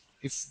is,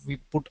 if we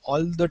put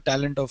all the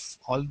talent of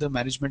all the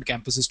management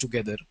campuses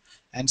together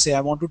and say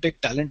I want to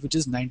take talent which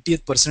is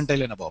 90th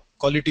percentile and above,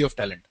 quality of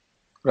talent.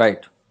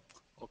 Right.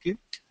 Okay.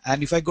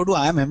 And if I go to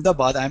IIM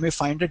Ahmedabad, I may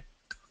find that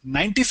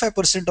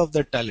 95% of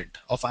the talent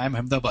of IIM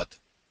Ahmedabad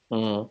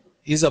Mm,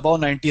 is above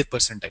 90th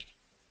percentile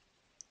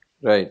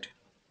right.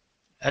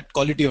 at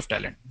quality of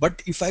talent.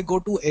 But if I go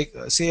to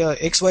say a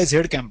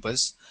XYZ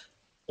campus,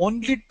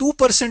 only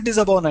 2% is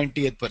above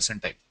 98th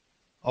percentile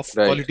of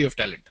Right. quality of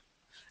talent.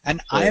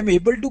 And I Right. am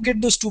able to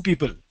get those two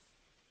people.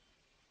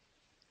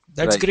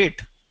 That's Right.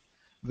 great.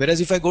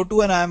 Whereas if I go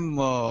to and I'm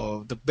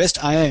the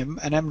best I am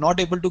and I'm not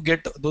able to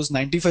get those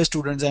 95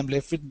 students, I'm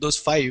left with those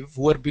five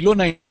who are below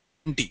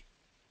 90.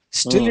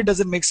 Still, Mm, it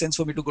doesn't make sense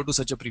for me to go to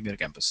such a premier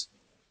campus.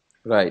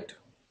 right.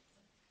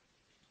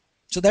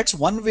 So that's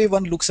one way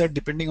one looks at,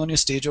 depending on your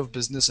stage of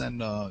business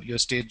and your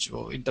stage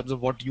in terms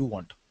of what you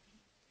want.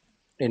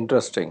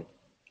 Interesting.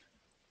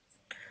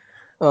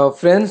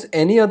 Friends,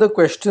 any other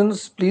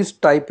questions? Please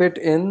type it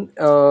in.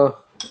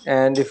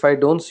 And if I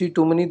don't see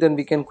too many, then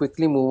we can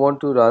quickly move on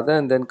to Radha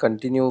and then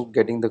continue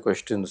getting the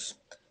questions.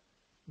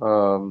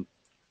 Um,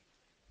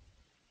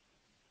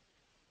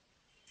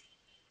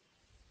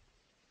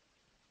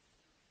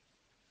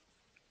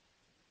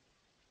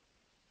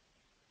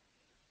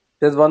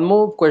 there's one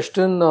more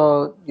question,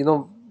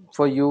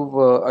 for you,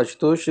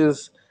 Ashutosh,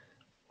 is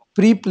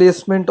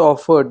pre-placement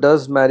offer.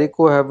 Does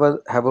Marico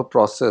have a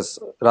process?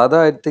 Radha,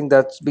 I think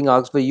that's being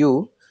asked for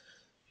you.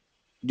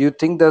 Do you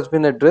think that's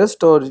been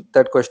addressed, or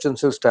that question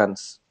still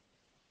stands?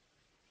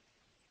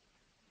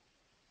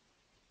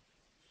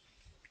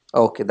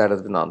 Okay, that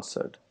has been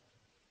answered.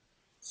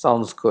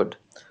 Sounds good.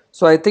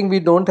 So I think we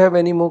don't have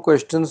any more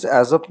questions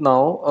as of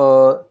now.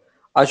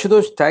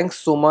 Ashutosh, thanks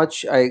so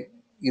much.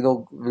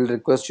 Will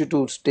request you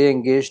to stay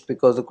engaged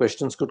because the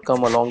questions could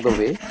come along the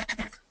way.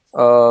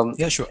 Um,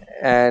 Yeah, sure.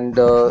 and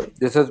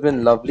this has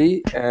been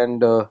lovely.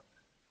 And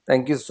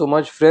thank you so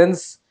much,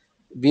 friends.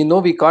 We know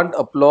we can't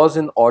applause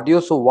in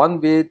audio, so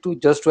one way to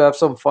have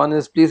some fun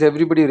is, please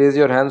everybody raise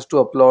your hands to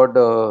applaud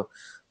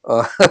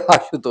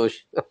Ashutosh.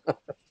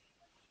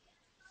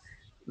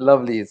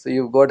 Lovely. So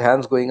you've got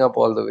hands going up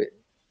all the way.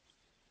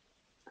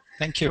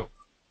 Thank you.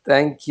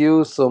 Thank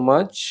you so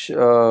much.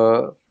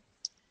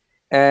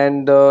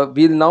 And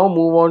we'll now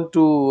move on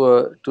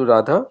to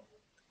Radha,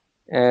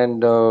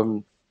 and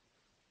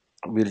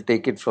we'll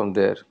take it from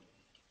there.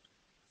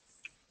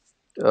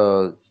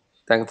 Uh,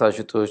 Thanks,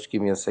 Ashutosh.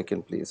 Give me a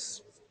second,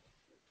 please.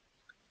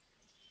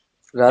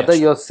 Yeah, Radha,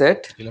 sure. you're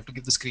set. You'll have to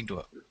give the screen to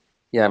her.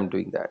 Yeah, I'm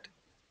doing that.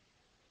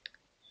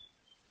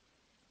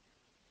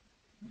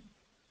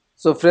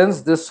 So,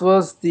 friends, this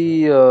was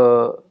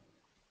the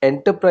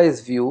enterprise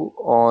view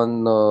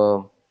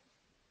on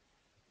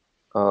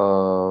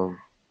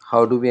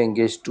how do we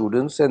engage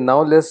students, and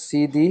now let's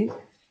see the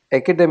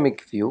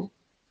academic view,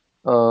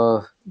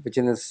 which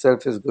in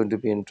itself is going to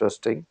be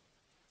interesting.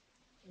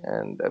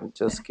 And I'm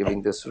just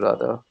giving this to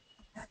Radha.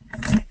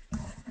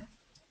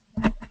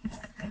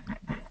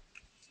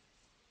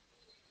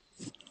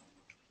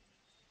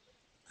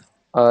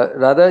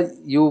 Radha,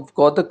 you've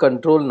got the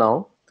control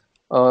now.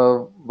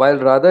 While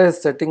Radha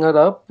is setting her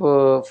up,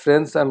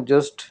 friends, I'm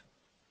just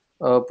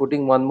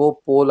putting one more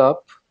poll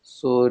up.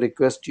 So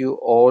request you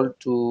all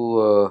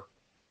to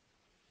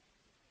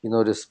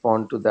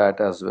respond to that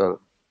as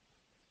well.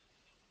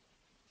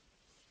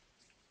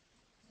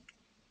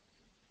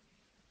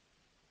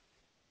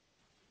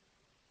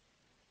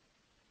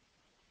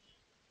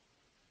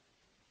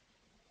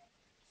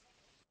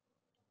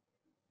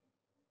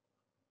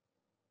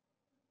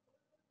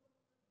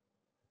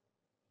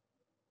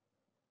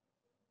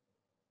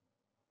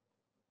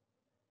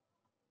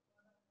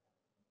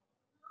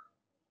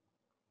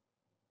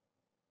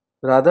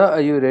 Radha,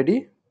 are you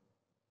ready?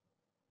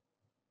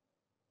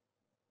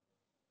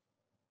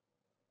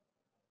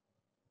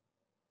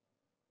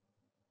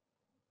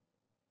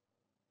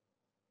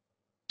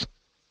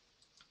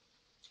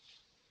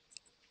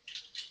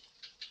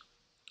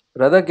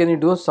 Radha, can you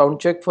do a sound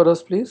check for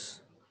us,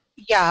 please?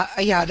 Yeah,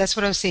 yeah, that's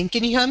what I was saying.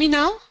 Can you hear me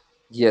now?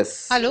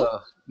 Yes, Hello?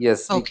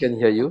 yes, we Okay, can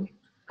hear you.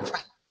 okay,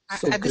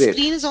 fine. So The great.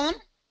 screen is on?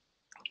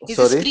 Is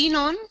the Sorry, screen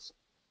on?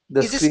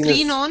 the Is the screen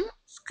screen is on?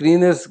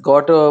 screen has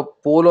got a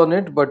poll on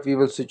it, but we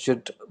will switch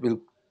it. We'll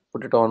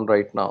put it on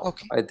right now.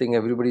 Okay. I think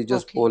everybody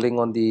just Okay. polling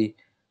on the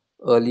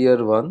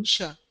earlier one.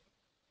 Sure.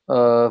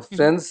 Mhm.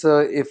 Friends,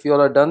 if you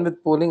all are done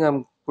with polling,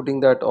 I'm putting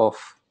that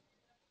off.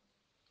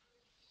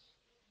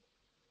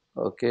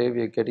 Okay,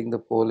 we are getting the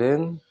poll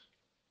in.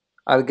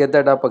 I'll get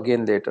that up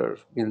again later.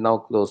 We'll now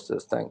close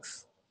this.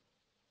 Thanks.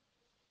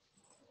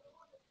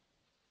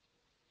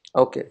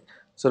 Okay.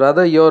 So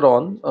rather you're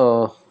on.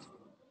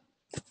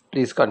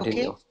 Please Okay.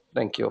 continue.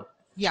 Thank you.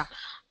 Yeah.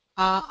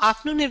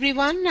 Afternoon,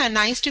 everyone.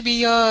 Nice to be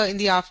here in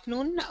the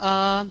afternoon.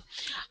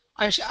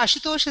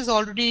 Ashutosh has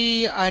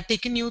already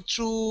taken you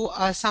through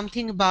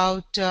something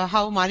about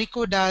how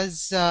Marico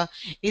does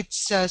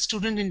its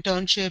student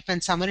internship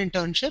and summer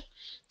internship.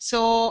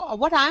 So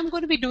what I'm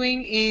going to be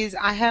doing is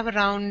I have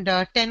around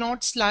 10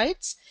 odd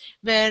slides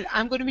where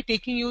I'm going to be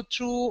taking you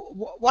through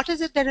what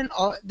is it that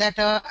that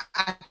a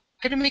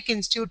academic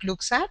institute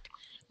looks at.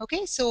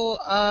 Okay, so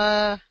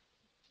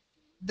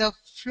the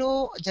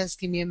flow. Just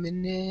give me a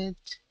minute.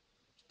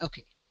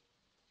 Okay.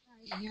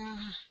 Yeah.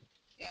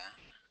 Yeah.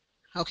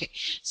 Okay,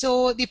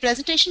 so the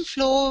presentation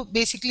flow,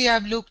 basically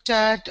I've looked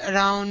at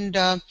around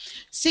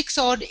six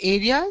odd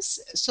areas.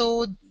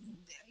 So,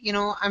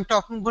 I'm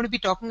going to be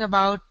talking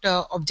about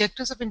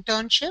objectives of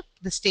internship,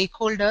 the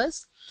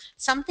stakeholders,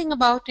 something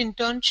about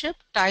internship,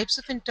 types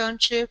of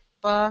internship,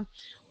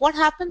 what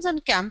happens on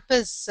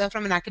campus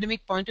from an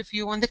academic point of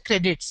view on the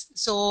credits.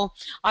 So,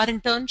 are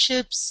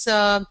internships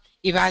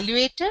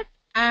evaluated,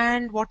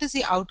 and what is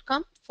the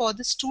outcome for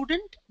the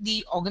student,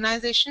 the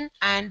organization,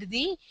 and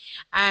the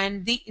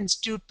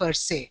institute per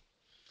se.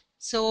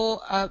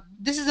 So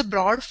this is a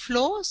broad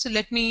flow. So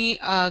let me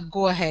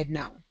go ahead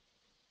now.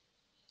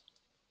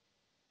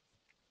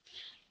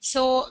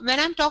 So when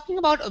I'm talking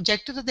about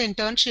objectives of the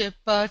internship,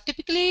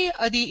 typically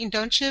the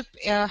internship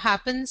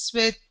happens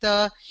with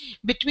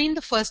between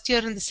the first year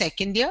and the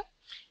second year.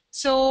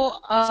 So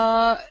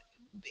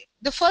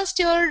the first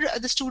year,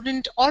 the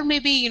student, or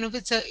maybe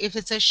if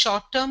it's a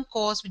short-term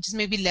course, which is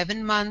maybe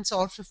 11 months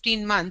or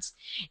 15 months,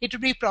 it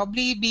would be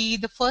probably be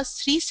the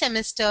first 3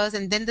 semesters,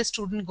 and then the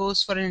student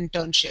goes for an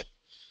internship.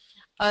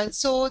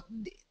 So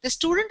the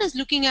student is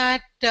looking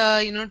at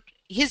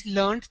he's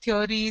learned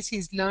theories,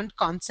 he's learned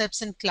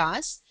concepts in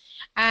class,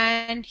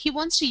 and he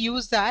wants to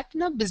use that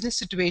in a business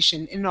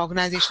situation, in an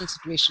organizational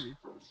situation.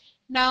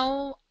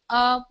 Now,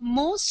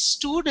 most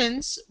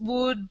students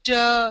would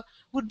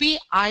be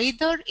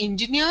either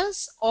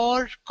engineers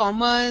or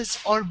commerce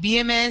or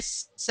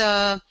BMS.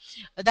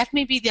 That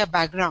may be their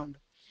background,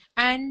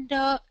 and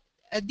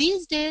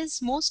these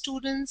days, most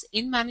students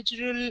in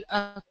managerial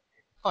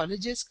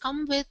colleges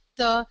come with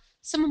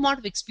some amount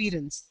of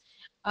experience.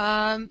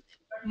 Um,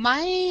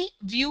 my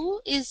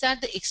view is that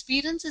the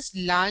experience is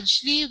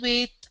largely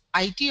with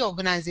IT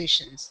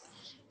organizations.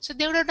 So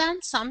they would have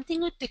done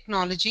something with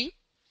technology,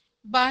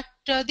 but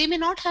they may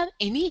not have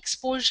any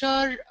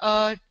exposure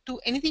to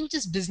anything which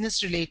is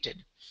business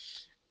related.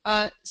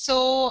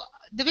 So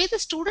the way the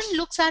student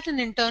looks at an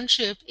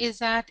internship is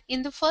that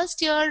in the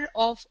first year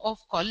of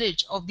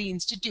college of the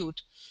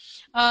institute,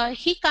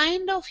 he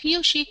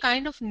or she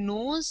kind of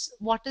knows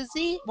what is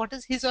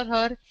his or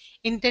her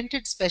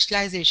intended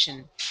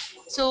specialization.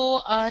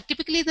 So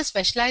typically the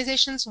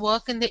specializations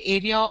work in the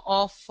area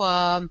of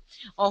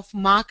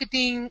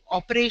marketing,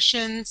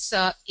 operations,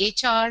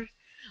 HR,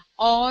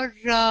 or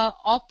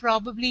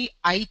probably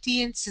IT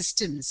and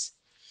systems.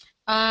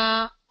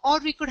 Or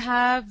we could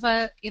have,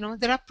 there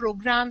are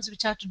programs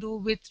which have to do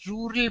with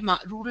rural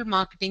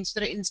marketing. So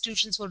there are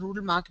institutions for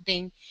rural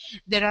marketing.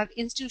 There are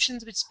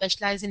institutions which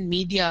specialize in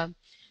media.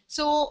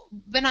 So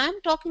when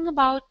I'm talking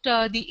about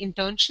the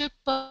internship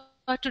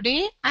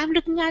today, I'm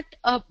looking at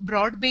a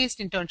broad-based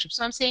internship.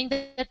 So I'm saying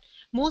that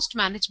most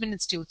management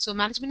institutes. So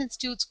management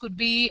institutes could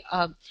be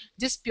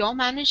just pure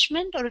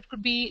management, or it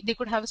could be they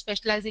could have a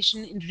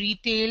specialization in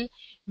retail,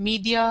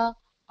 media,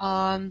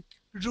 um,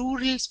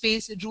 rural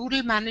space,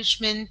 rural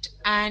management,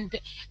 and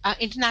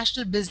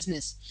international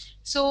business.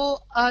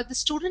 So the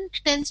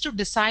student tends to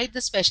decide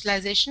the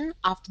specialization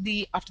after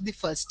the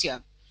first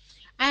year.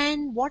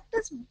 And what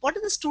does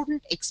the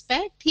student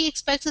expect? He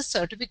expects a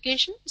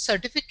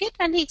certificate,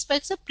 and he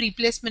expects a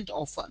pre-placement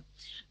offer.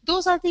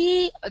 Those are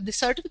the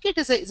certificate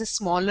is a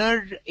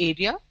smaller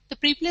area. The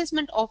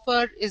pre-placement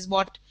offer is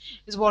what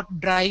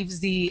drives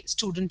the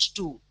student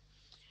to.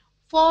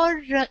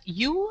 For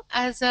you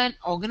as an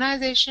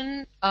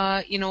organization,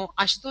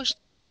 Ashutosh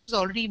has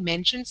already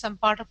mentioned some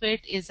part of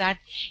it is that,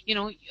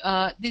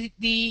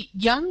 the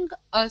young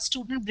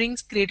student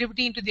brings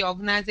creativity into the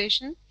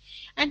organization,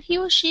 and he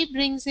or she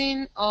brings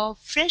in a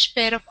fresh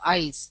pair of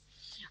eyes.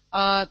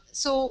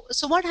 So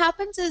what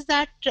happens is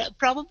that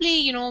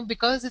probably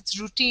because it's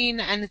routine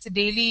and it's a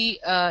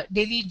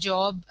daily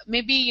job,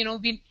 maybe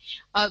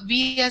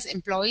we as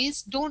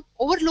employees don't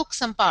overlook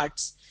some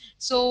parts.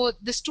 So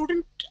the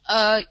student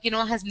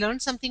has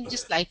learned something which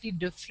is slightly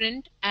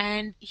different,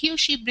 and he or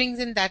she brings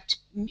in that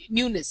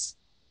newness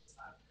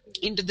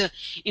into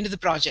the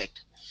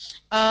project.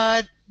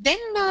 Then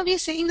we are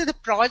saying that the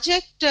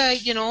project,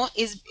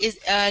 is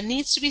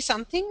needs to be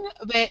something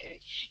where,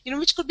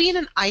 which could be in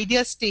an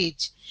idea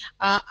stage.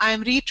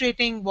 I'm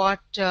reiterating what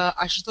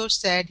Ashutosh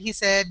said. He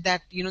said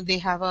that they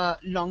have a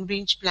long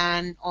range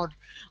plan or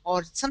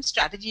some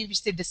strategy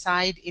which they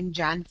decide in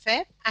Jan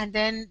Feb, and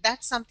then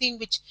that's something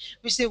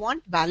which they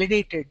want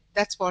validated.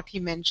 That's what he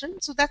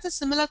mentioned. So that's a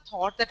similar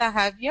thought that I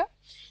have here.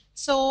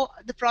 So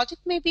the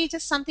project may be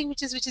just something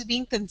which is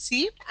being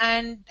conceived,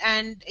 and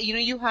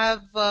you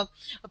have a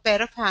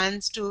pair of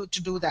hands to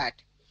do that.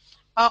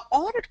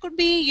 Or it could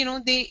be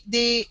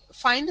they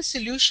find a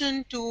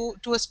solution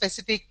to a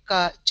specific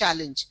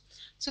challenge.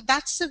 So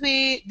that's the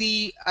way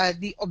the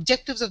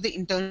objectives of the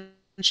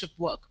internship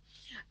work.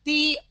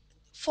 The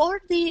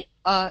For the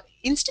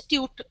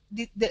institute,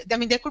 I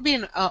mean, there could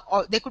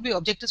be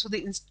objectives for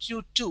the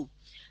institute too.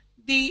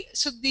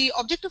 The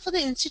objective for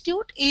the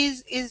institute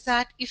is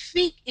that if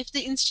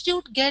the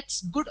institute gets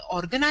good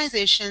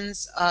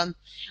organizations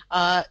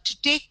to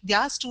take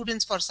their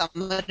students for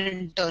summer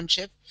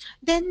internship,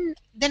 then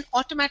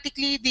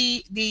automatically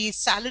the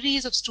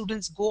salaries of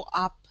students go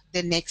up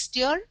the next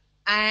year,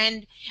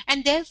 and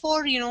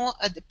therefore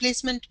the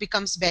placement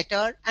becomes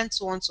better, and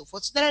so on and so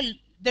forth. So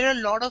there are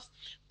a lot of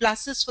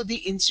pluses for the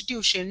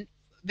institution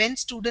when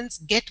students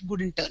get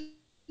good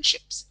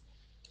internships.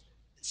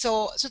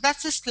 So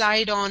that's a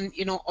slide on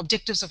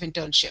objectives of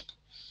internship.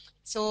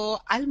 So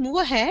I'll move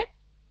ahead.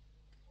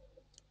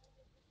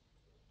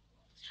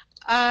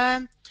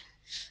 Um,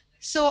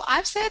 so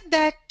I've said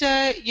that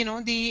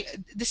the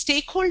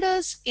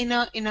stakeholders in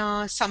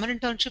a summer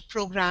internship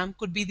program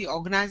could be the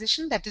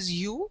organization, that is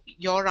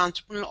your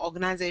entrepreneurial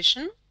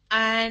organization,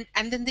 and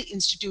then the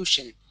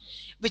institution,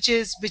 which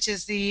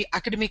is the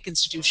academic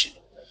institution.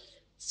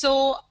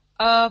 So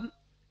um,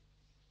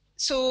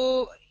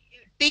 so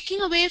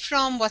taking away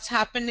from what's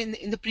happened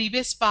in the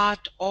previous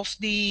part of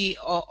the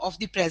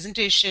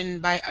presentation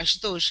by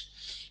Ashutosh,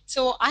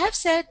 so I have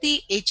said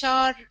the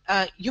HR,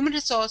 human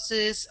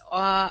resources,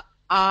 are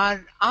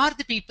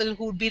the people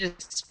who would be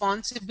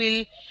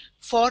responsible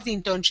for the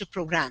internship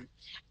program,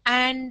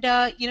 and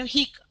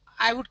he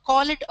I would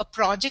call it a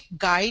project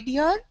guide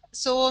here.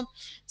 So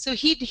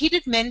he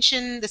did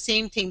mention the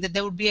same thing, that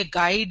there would be a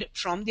guide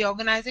from the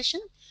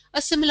organization,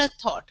 a similar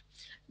thought.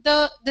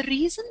 The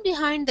reason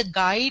behind the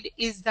guide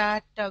is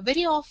that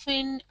very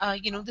often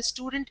the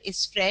student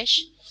is fresh,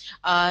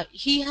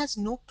 he has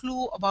no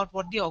clue about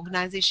what the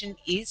organization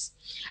is,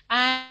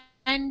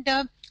 and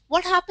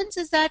what happens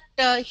is that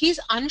he's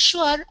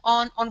unsure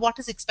on what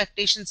his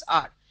expectations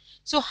are.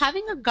 So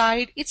having a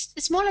guide,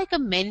 it's more like a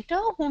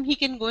mentor whom he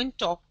can go and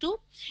talk to,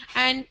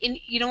 and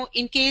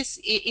in case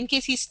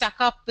he's stuck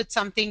up with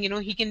something,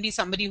 he can be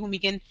somebody whom he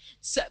can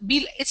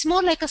be. It's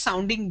more like a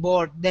sounding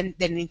board than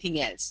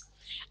anything else.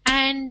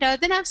 And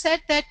then I've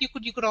said that you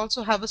could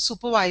also have a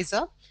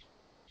supervisor,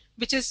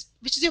 which is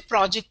your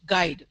project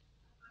guide.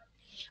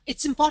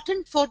 It's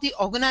important for the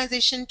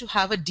organization to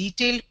have a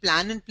detailed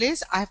plan in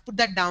place. I have put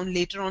that down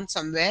later on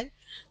somewhere.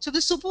 So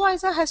the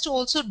supervisor has to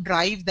also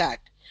drive that.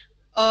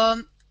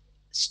 um,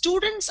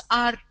 Students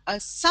are I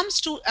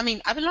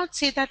mean, I will not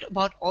say that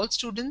about all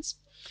students,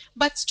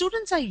 but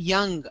students are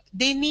young.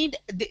 They need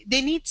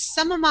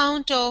some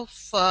amount of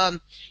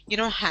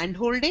hand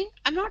holding.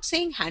 I'm not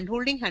saying hand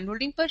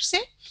holding per se,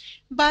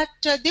 but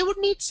they would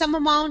need some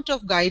amount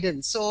of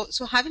guidance. So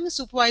having a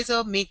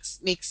supervisor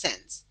makes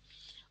sense.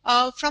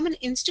 From an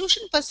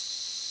institution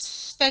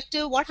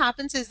perspective, what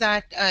happens is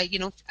that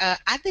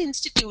at the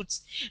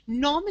institutes,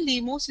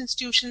 normally most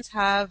institutions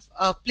have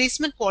a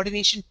placement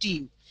coordination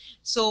team.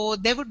 So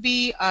there would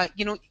be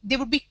they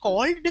would be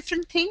called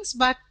different things,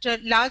 but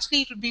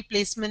largely it would be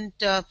placement,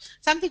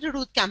 something to do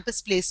with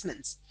campus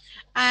placements.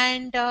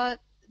 And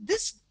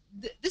this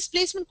this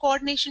placement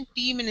coordination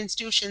team in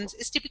institutions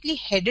is typically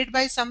headed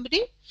by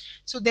somebody.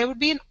 So there would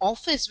be an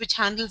office which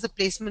handles the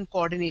placement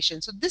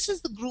coordination. So this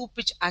is the group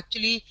which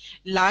actually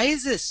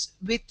liaises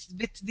with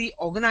the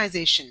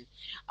organization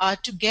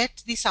to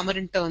get the summer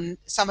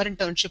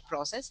internship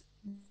process.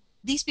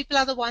 These people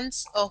are the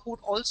ones who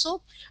would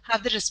also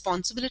have the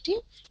responsibility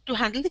to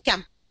handle the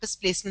campus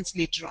placements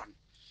later on.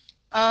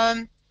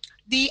 Um,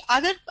 the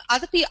other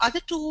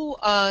two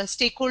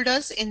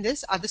stakeholders in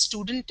this are the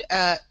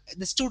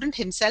student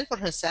himself or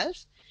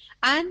herself,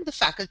 and the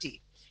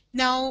faculty.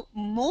 Now,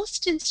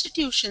 most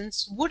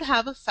institutions would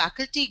have a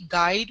faculty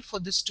guide for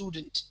the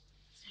student.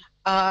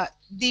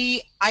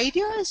 The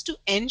idea is to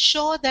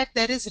ensure that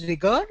there is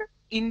rigor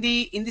in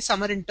the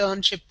summer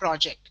internship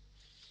project.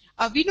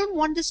 We don't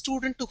want the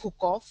student to hook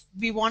off.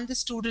 We want the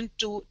student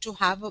to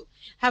have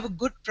a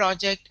good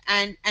project,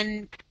 and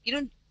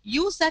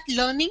use that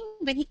learning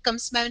when he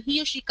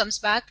or she comes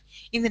back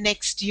in the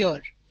next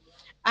year,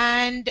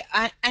 and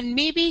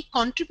maybe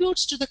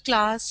contributes to the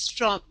class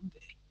from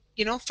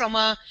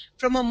a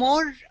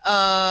more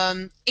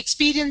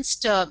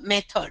experienced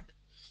method.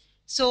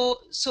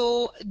 So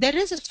there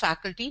is a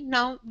faculty.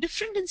 Now,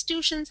 different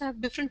institutions have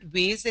different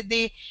ways that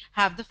they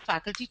have the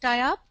faculty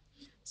tie up.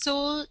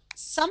 So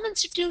some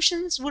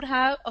institutions would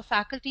have a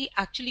faculty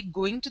actually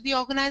going to the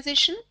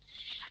organization,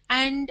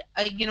 and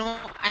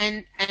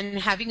and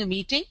having a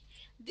meeting.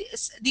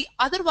 The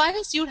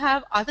otherwise you'd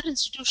have other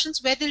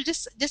institutions where they'll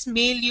just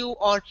mail you,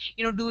 or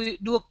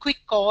do a quick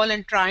call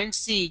and try and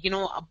see,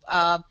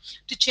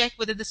 to check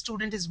whether the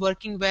student is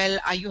working well,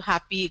 are you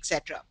happy,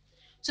 etc.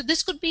 So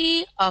this could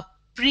be a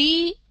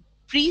pre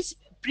pre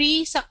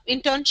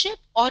internship,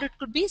 or it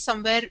could be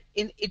somewhere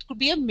in, it could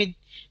be a mid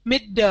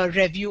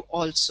review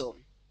also.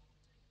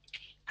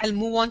 I'll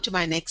move on to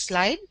my next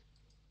slide.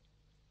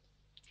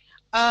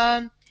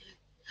 um,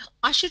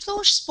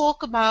 Ashutosh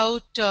spoke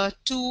about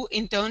two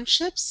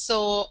internships,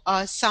 so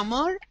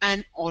summer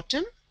and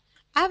autumn.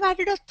 I've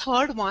added a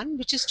third one,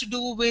 which is to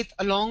do with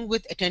along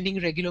with attending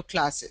regular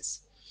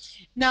classes.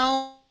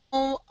 Now,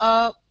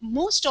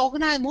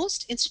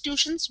 most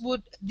institutions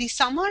would, the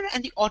summer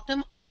and the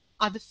autumn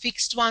are the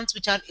fixed ones,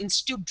 which are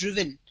institute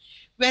driven,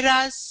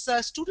 whereas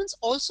students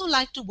also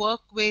like to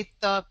work with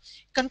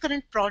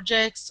concurrent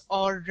projects,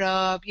 or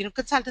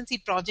consultancy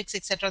projects,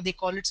 etc. They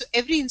call it. So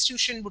every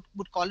institution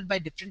would call it by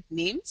different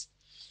names.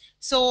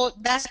 So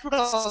that would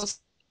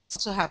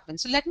also happen.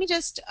 So let me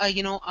just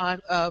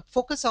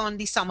focus on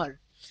the summer.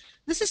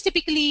 This is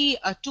typically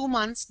 2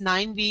 months,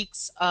 9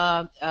 weeks.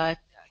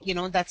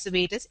 That's the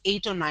way it is,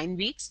 8 or 9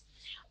 weeks.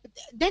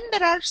 Then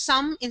there are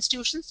some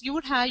institutions you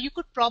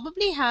could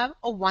probably have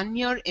a 1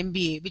 year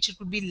MBA, which it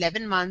could be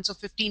 11 months or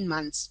 15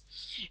 months.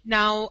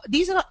 Now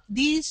these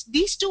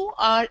two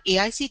are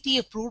AICT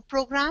approved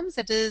programs,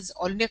 that is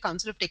All India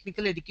Council of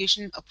Technical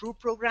Education approved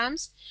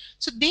programs.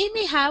 So they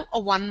may have a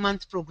 1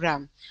 month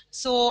program.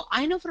 So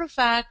I know for a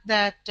fact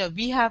that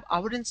we have,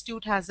 our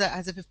institute has a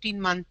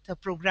 15-month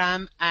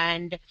program,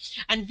 and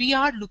we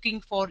are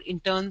looking for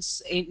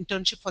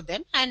internship for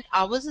them, and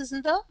ours is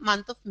in the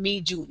month of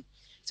May June.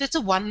 So it's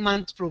a 1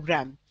 month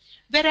program.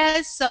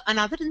 Whereas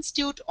another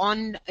institute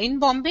on in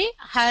Bombay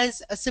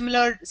has a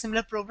similar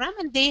program,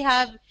 and they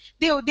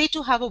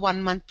too have a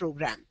 1 month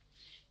program.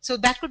 So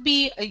that could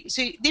be,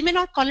 so they may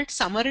not call it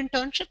summer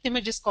internship, they may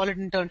just call it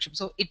internship.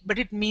 So but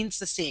it means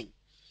the same.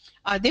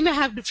 They may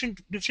have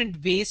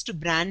different ways to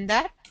brand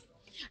that.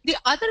 The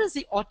other is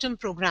the autumn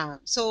program.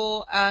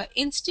 So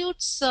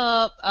institutes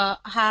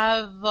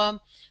have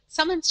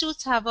some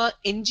institutes have a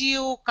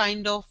NGO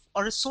kind of,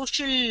 or a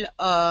social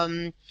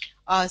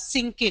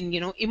sink in,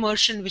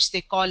 immersion, which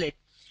they call it,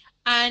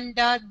 and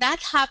that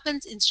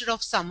happens instead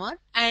of summer.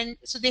 And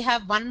so they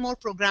have one more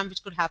program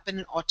which could happen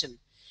in autumn.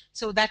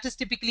 So that is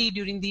typically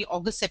during the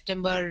August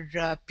September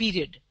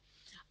period.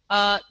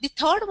 The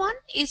third one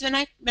is when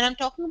I'm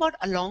talking about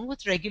along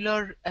with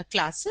regular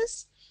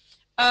classes.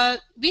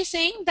 We're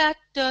saying that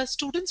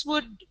students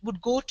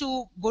would go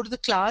to the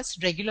class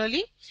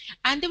regularly,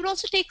 and they would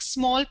also take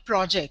small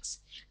projects.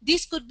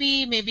 These could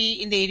be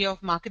maybe in the area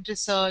of market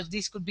research.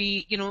 These could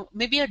be,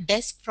 maybe a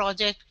desk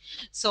project.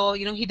 So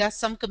he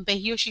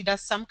or she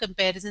does some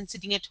comparison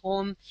sitting at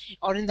home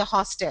or in the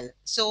hostel.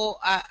 So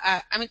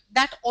I mean,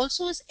 that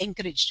also is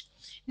encouraged.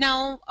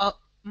 Now,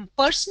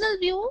 personal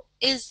view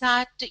is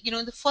that,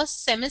 the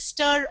first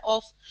semester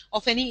of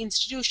any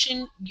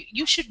institution,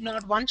 you should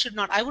not one should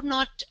not I would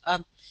not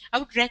I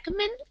would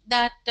recommend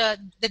that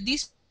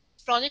these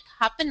projects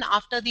happen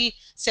after the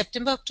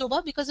September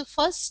October, because the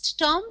first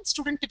term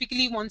student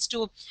typically wants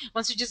to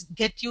just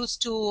get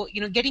used to,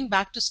 getting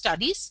back to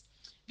studies,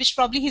 which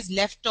probably he's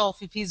left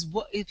off if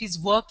he's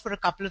worked for a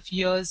couple of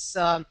years,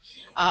 at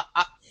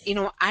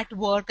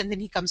work, and then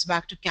he comes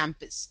back to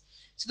campus.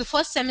 So the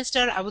first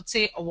semester, I would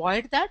say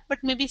avoid that,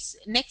 but maybe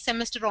next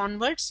semester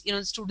onwards,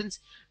 students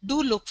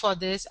do look for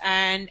this,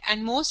 and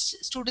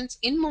most students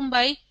in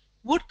Mumbai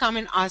would come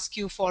and ask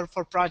you for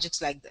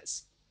projects like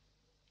this.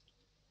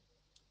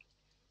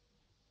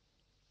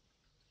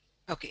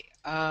 Okay.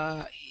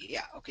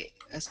 Yeah. Okay.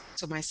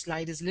 So my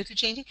slide is a little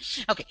changing.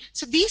 Okay.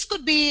 So these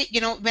could be,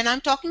 when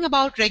I'm talking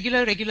about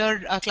regular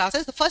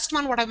classes, the first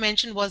one what I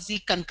mentioned was the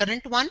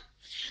concurrent one.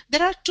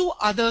 There are two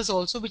others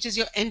also, which is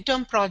your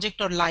end-term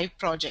project or live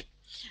project.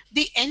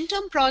 The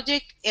end-term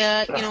project,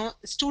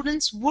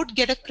 students would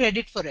get a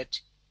credit for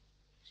it.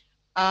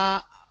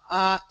 Uh,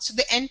 so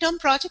the end-term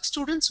project,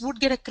 students would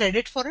get a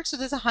credit for it. So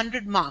there's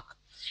 100 mark,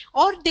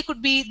 or they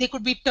could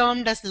be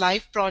termed as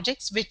live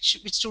projects,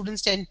 which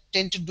students tend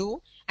to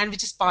do, and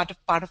which is part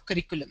of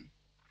curriculum.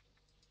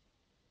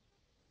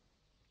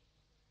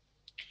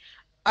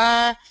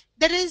 Uh,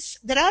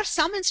 there are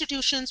some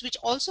institutions which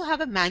also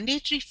have a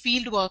mandatory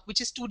field work,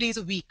 which is 2 days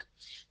a week.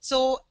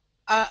 So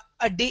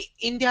a day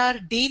in their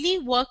daily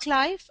work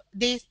life,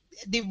 they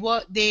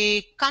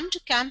come to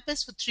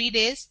campus for 3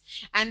 days,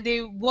 and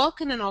they work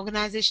in an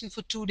organization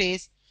for 2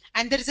 days,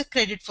 and there is a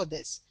credit for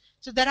this.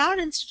 So there are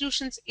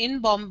institutions in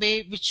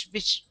Bombay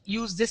which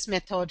use this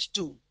method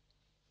too.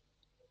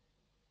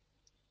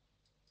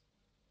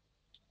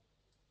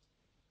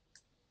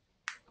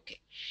 Okay,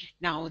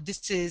 now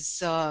this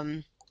is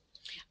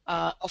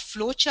a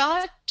flow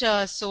chart.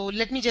 So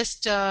let me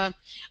just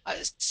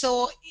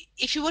so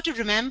if you were to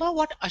remember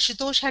what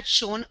Ashutosh had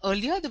shown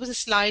earlier, there was a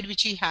slide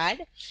which he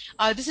had.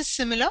 This is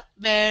similar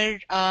where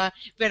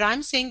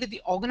I'm saying that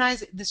the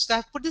organize this. So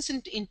I've put this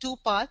in two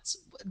parts.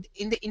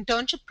 In the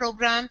internship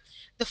program,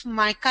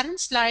 my current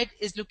slide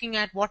is looking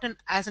at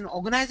as an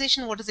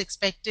organization, what is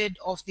expected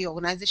of the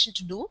organization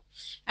to do,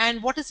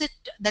 and what is it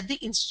that the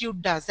institute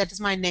does. That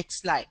is my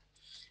next slide.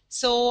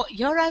 So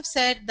here I've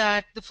said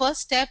that the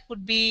first step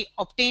would be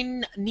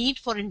obtain need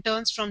for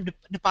interns from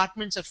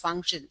departments or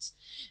functions.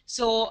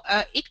 So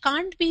it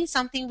can't be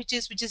something which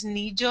is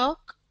knee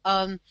jerk.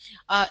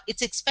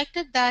 It's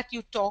expected that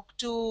you talk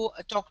to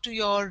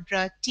your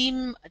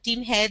team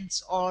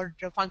heads or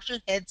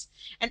functional heads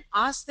and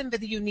ask them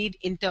whether you need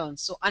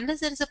interns. So unless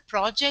there is a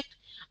project,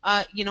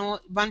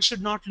 one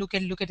should not look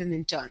at an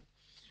intern.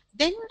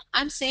 Then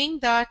I'm saying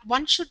that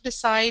one should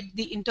decide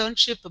the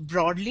internship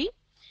broadly,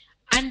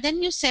 and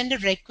then you send a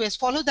request.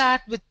 Follow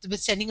that with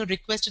sending a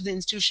request to the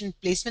institution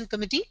placement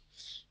committee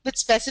with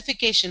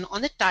specification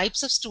on the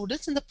types of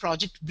students in the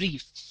project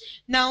brief.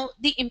 Now,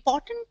 the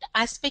important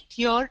aspect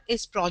here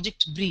is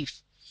project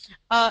brief.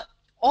 uh,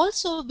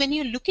 Also, when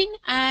you're looking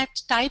at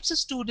types of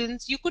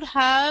students, you could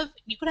have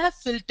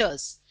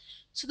filters.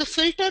 So the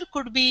filter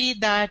could be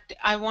that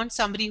I want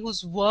somebody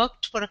who's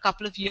worked for a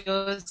couple of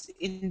years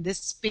in this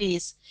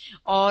space,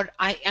 or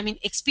I mean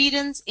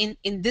experience in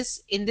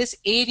this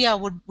area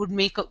would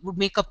make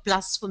a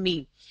plus for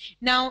me.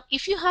 Now,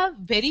 if you have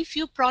very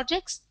few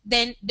projects,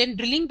 then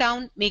drilling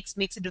down makes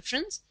a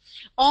difference.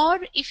 Or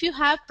if you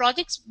have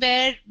projects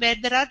where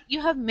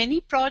you have many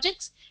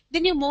projects,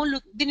 then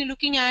you're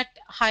looking at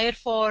hire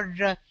for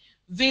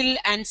will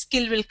and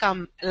skill will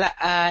come,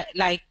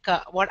 like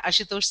what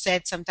Ashutosh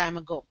said some time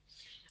ago.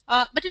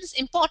 But it is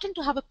important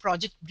to have a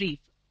project brief.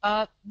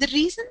 The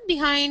reason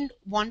behind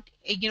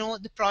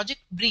the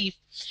project brief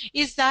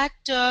is that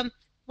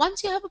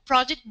once you have a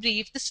project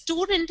brief, the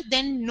student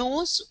then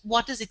knows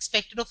what is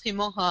expected of him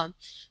or her.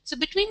 So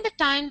between the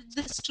time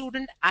the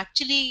student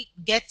actually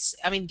gets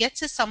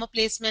his summer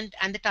placement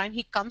and the time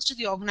he comes to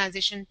the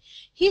organization,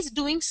 he's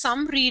doing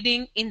some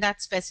reading in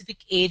that specific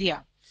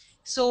area.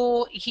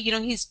 So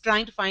he's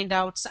trying to find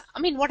out,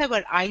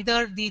 whatever,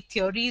 either the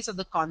theories or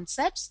the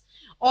concepts,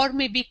 or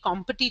maybe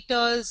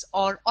competitors,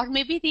 or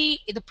maybe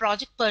the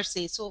project per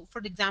se. So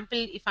for example,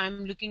 if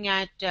I'm looking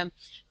at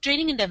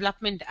training and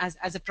development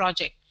as a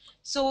project,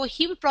 so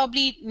he will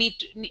probably need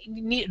to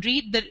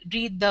read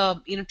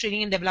the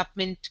training and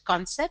development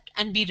concept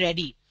and be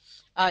ready.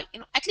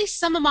 At least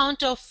some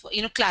amount of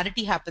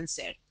clarity happens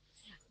there.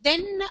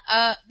 Then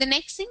the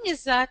next thing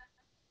is that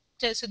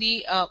so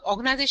the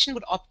organization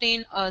would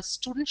obtain a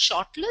student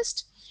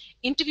shortlist,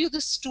 interview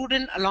the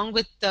student along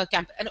with the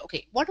campus. And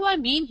okay, what do I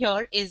mean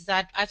here is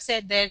that I've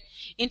said that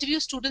interview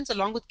students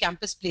along with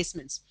campus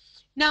placements.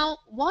 Now,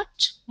 what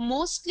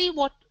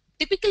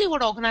typically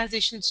what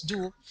organizations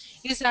do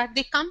is that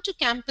they come to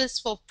campus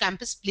for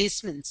campus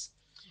placements,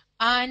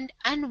 and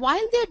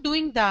while they're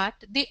doing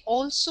that, they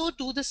also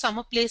do the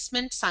summer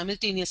placement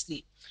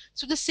simultaneously.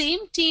 So the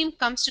same team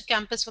comes to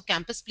campus for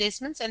campus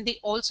placements, and they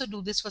also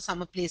do this for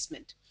summer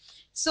placement.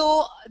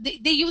 So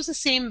they use the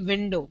same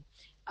window.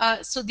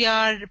 So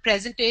their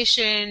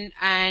presentation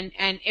and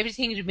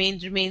everything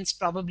remains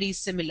probably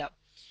similar.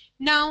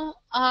 Now,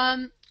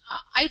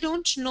 I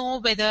don't know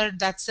whether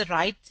that's the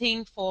right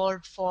thing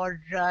for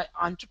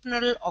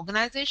entrepreneurial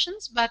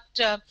organizations, but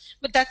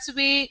that's the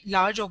way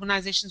large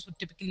organizations would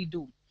typically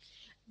do.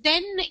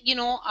 Then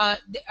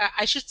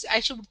I should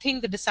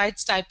think the decide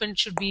stipend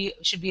should be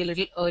a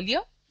little earlier.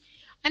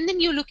 And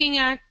then you're looking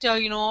at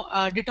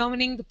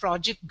determining the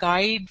project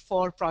guide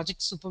for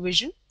project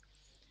supervision.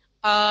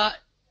 uh,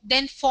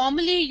 then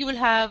formally you will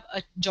have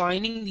a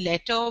joining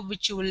letter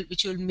which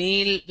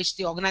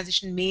the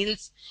organization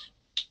mails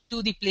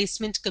to the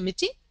placement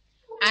committee.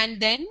 And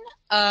then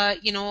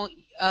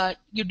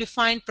you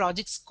define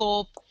project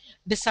scope,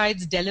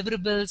 decides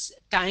deliverables,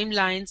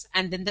 timelines,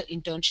 and then the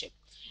internship.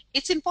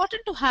 It's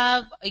important to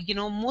have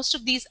most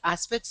of these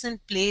aspects in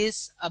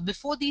place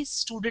before the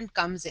student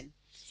comes in.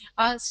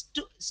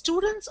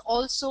 Students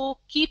also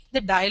keep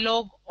the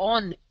dialogue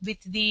on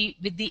with the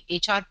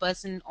HR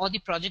person or the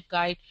project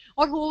guide,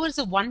 or whoever is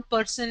the one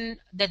person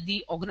that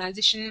the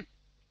organization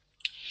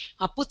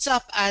puts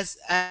up as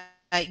a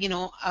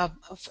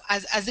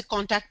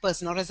contact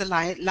person or as a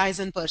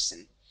liaison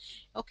person.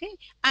 Okay.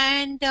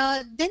 And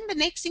then the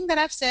next thing that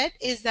I've said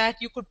is that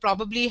you could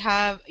probably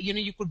have,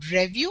 you could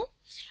review,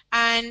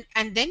 and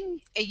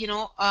then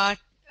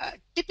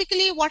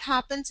typically what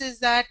happens is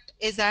that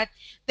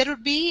there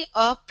would be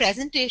a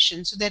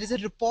presentation. So there is a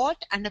report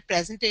and a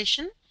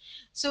presentation.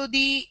 So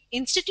the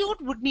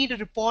institute would need a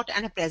report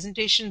and a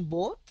presentation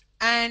both,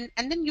 and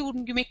then you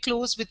may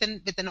close with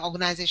an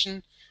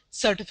organization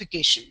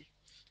certification.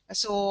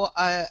 So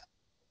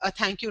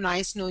thank you,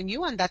 nice knowing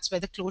you, and that's where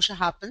the closure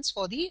happens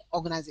for the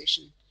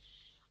organization.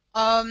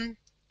 Um,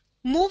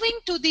 Moving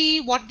to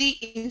the what the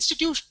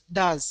institute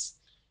does.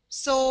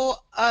 So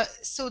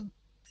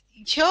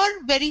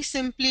here, very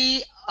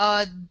simply,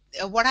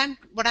 what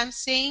I'm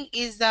saying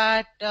is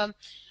that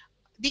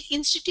the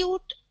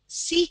institute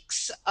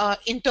seeks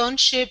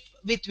internship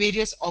with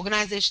various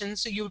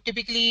organizations. So you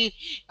typically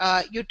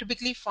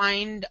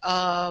find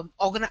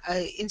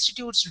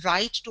institutes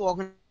write to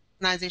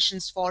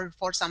organizations for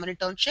summer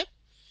internship.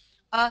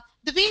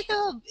 The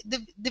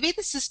way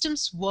the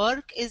systems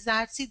work is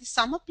that, see, the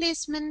summer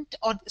placement,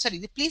 or sorry,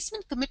 the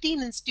placement committee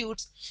in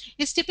institutes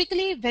is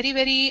typically very,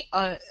 very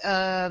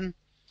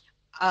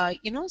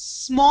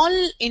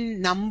small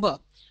in number.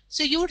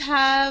 So you would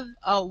have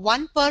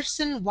one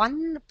person,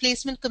 one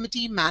placement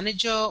committee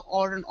manager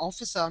or an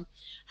officer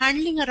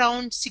handling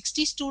around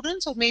 60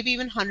 students or maybe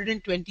even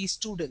 120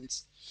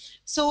 students.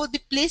 So the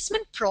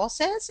placement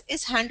process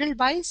is handled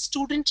by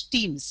student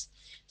teams.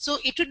 So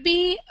it would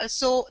be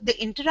so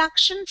the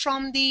interaction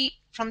from the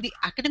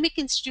academic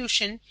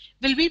institution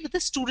will be with the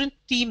student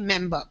team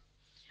member.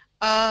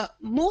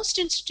 Most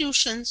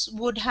institutions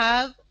would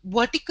have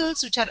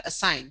verticals which are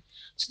assigned.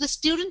 So the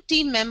student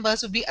team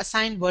members would be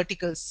assigned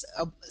verticals.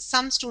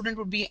 Some student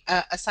would be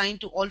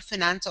assigned to all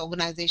finance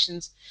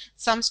organizations,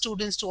 some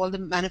students to all the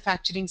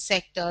manufacturing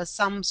sector,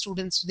 some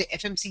students to the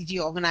FMCG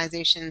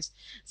organizations,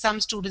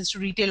 some students to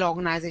retail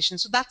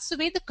organizations. So that's the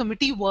way the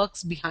committee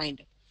works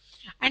behind,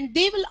 and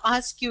they will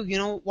ask you,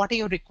 what are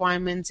your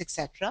requirements,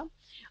 etc.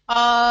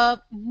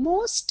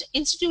 Most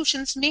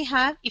institutions may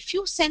have, if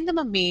you send them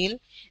a mail,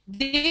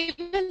 they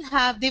will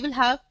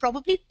have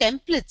probably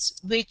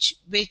templates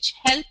which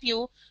help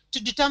you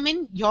to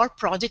determine your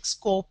project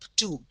scope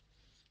too.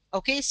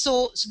 Okay,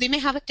 so they may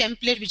have a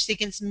template which they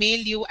can mail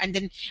you, and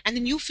then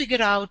you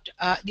figure out,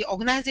 the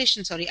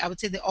organization, sorry, I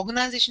would say the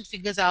organization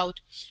figures out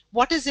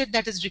what is it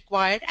that is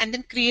required and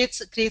then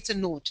creates a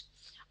note.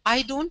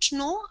 I don't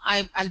know.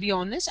 I'll be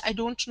honest. I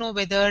don't know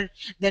whether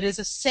there is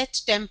a set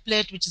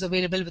template which is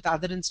available with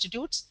other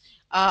institutes.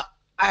 Uh,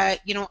 I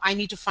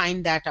need to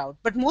find that out.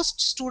 But most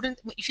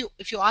students, if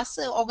you ask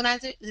the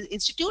organizer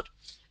institute,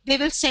 they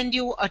will send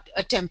you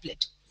a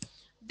template.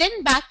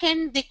 Then back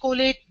end, they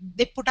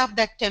put up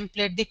that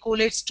template, they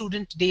collate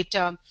student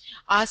data,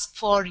 ask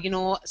for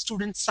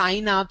student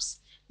sign-ups.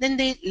 Then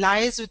they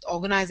liaise with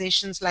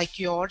organizations like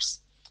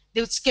yours.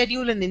 They would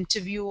schedule an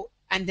interview,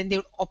 and then they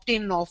would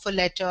obtain an offer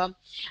letter.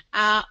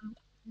 uh,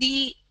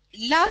 the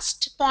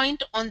last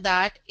point on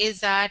that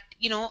is that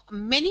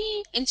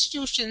many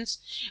institutions,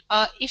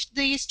 if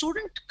the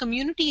student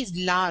community is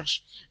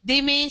large,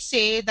 they may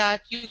say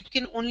that you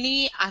can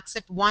only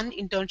accept one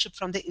internship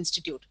from the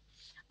institute.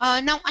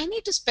 Now, I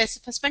need to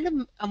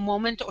spend a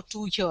moment or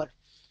two here.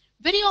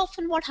 Very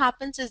often, what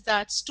happens is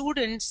that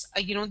students,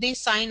 they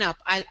sign up.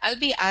 I'll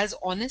be as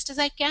honest as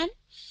I can.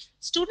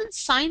 Students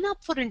sign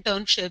up for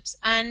internships,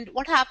 and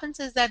what happens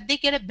is that they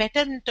get a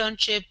better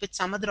internship with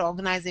some other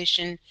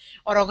organization,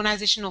 or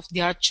organization of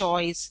their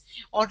choice,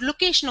 or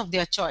location of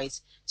their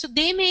choice. So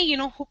they may,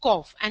 hook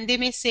off, and they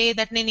may say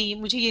that nahi, nahi,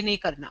 mujhe ye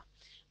nahi karna.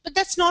 But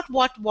that's not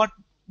what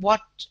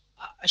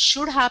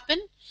should happen.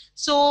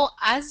 So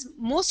as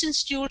most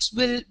institutes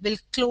will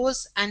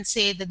close and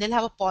say that they'll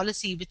have a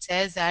policy which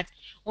says that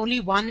only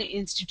one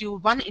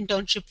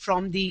internship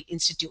from the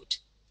institute.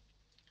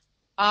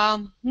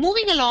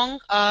 Moving along,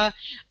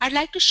 I'd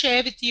like to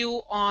share with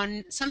you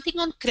on something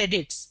on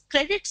credits.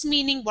 Credits,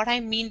 meaning, what I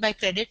mean by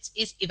credits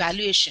is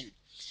evaluation.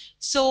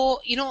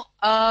 So,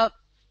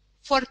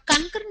 for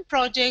concurrent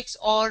projects,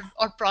 or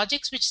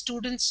projects which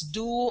students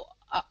do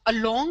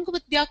along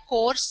with their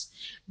course,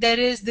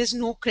 there's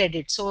no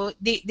credit. So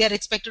they're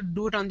expected to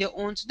do it on their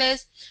own. So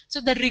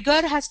the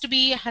rigor has to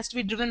be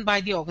driven by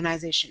the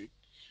organization.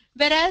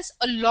 Whereas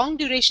a long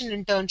duration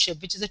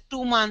internship, which is a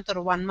 2 month or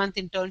a 1 month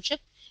internship,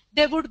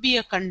 there would be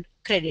a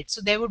credit.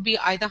 So there would be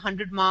either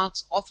 100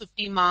 marks or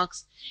 50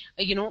 marks,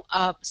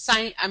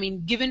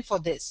 given for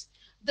this.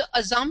 The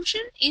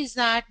assumption is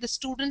that the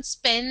student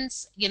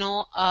spends,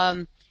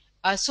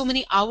 so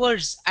many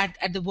hours at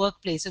the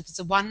workplace. If it's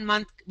a 1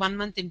 month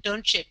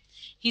internship,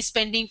 he's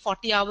spending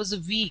 40 hours a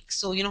week,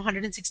 so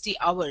 160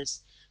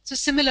 hours. So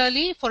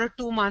similarly, for a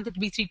 2 month, it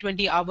would be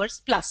 320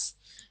 hours plus.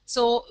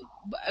 So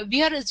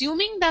we are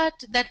assuming that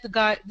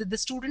the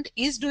student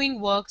is doing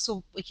work,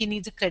 so he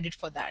needs a credit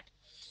for that.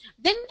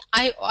 Then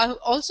I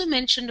also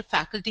mentioned a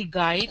faculty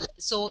guide.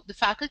 So the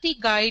faculty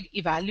guide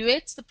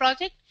evaluates the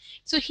project.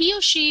 So he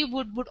or she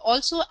would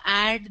also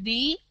add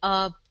the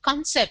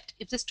concept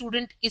if the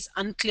student is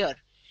unclear.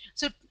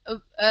 So,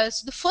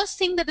 so the first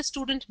thing that a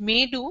student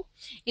may do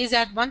is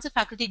that once a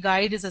faculty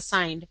guide is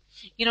assigned,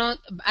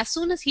 as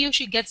soon as he or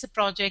she gets a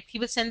project, he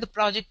will send the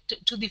project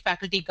to the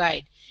faculty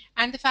guide.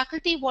 And the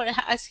faculty,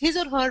 as his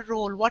or her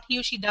role, what he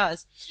or she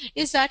does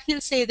is that he'll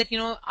say that,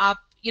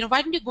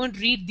 why don't you go and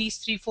read these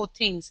 3 4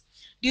 things?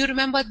 Do you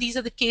remember these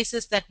are the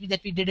cases that we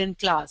did in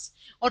class,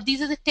 or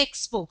these are the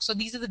textbooks, or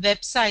these are the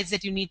websites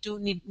that you need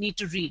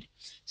to read?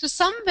 So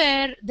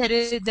somewhere there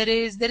is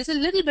a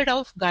little bit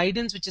of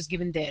guidance which is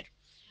given there.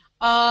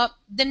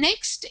 The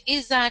next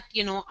is that,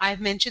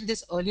 I've mentioned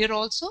this earlier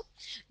also,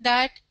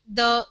 that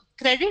the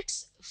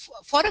credits,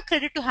 for a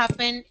credit to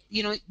happen,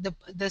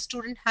 the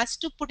student has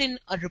to put in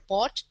a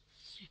report.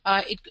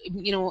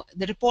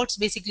 the reports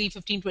basically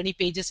 15-20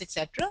 pages,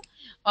 etc.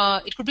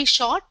 It could be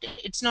short.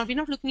 We're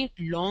not looking at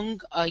long,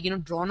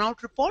 drawn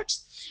out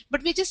reports,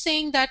 but we're just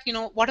saying that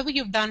whatever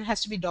you've done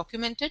has to be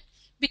documented,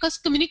 because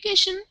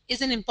communication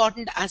is an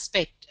important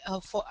aspect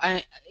for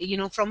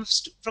from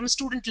a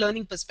student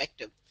learning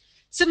perspective.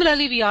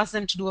 Similarly, we ask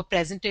them to do a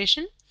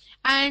presentation,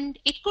 and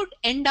it could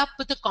end up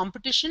with a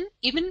competition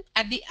even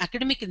at the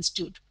academic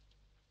institute.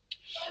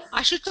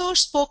 Ashutosh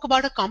spoke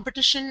about a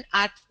competition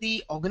at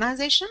the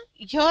organization.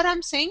 Here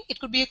I'm saying it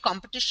could be a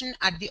competition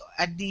at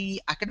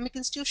the academic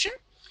institution,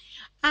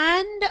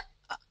 and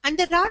and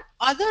there are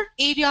other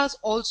areas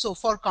also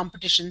for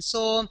competition.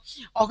 So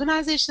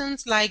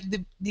organizations like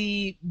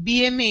the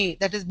BMA,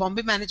 that is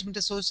Bombay Management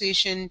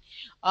Association,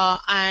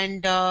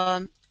 and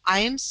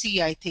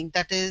IMC, I think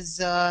that is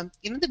the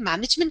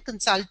management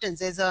consultants.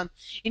 There's a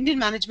Indian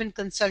Management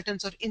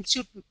Consultants, or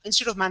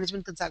Institute of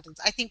Management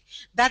Consultants. I think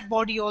that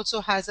body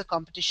also has a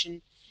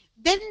competition.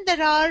 Then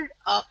there are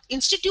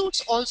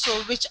institutes also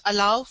which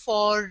allow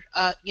for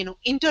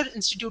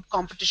inter-institute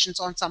competitions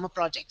on summer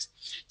projects.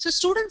 So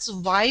students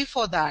vie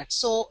for that.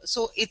 So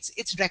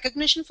it's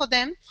recognition for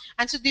them,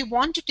 and so they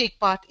want to take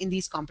part in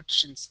these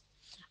competitions.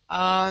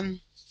 Um,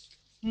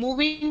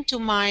 Moving to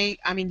my,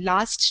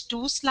 last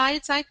two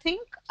slides, I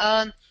think.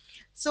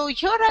 So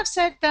here I've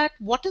said that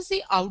what is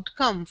the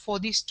outcome for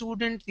the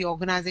student, the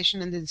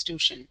organization, and the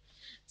institution.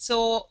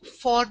 So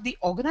for the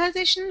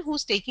organization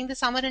who's taking the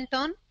summer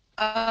intern,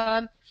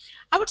 I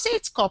would say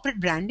it's corporate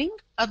branding,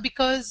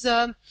 because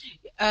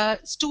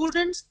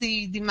students,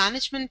 the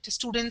management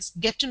students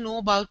get to know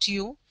about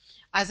you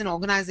as an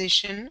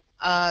organization.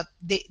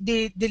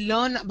 They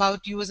learn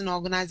about you as an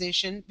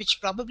organization, which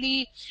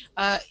probably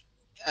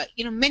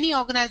many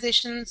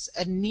organizations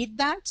need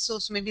that. So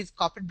maybe it's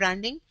corporate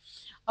branding.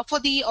 For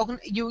the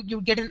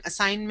you get an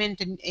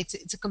assignment, and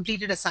it's a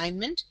completed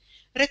assignment.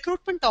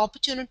 Recruitment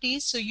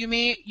opportunities. So you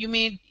may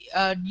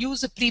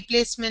use a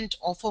pre-placement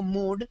offer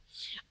mode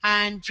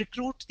and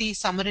recruit the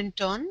summer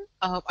intern.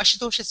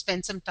 Ashutosh has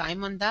spent some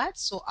time on that,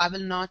 so I will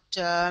not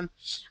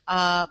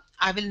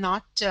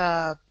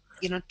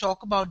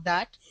talk about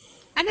that.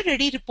 And a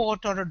ready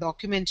report or a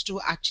document to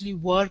actually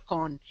work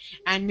on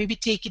and maybe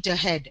take it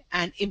ahead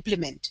and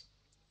implement.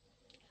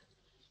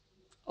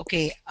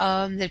 Okay,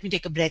 let me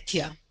take a breath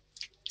here.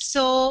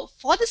 So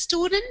for the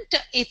student,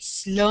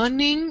 it's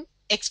learning,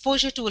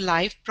 exposure to a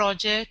live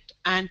project,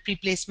 and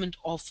pre-placement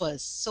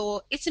offers.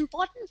 So it's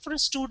important for a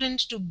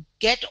student to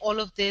get all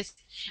of this,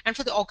 and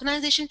for the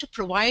organization to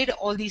provide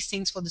all these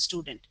things for the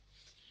student.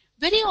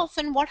 Very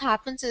often what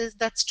happens is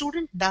that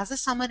student does a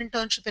summer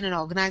internship in an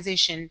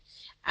organization,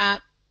 uh,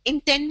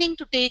 intending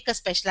to take a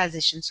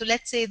specialization. So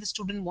let's say the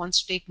student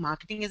wants to take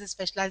marketing as a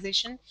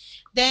specialization,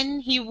 then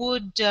he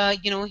would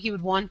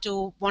want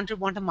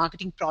a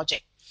marketing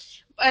project.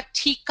 But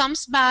he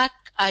comes back,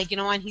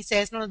 and he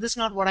says, no, this is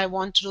not what I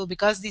want to do,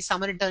 because the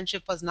summer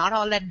internship was not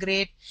all that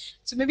great,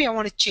 so maybe I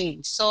want to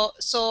change. So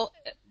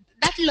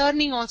that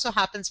learning also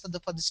happens for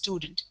the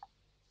student.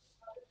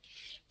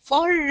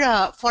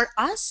 For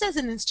us as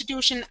an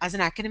institution, as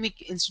an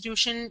academic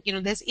institution,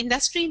 there's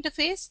industry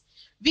interface.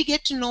 We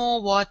get to know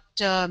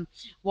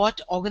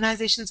what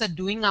organizations are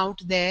doing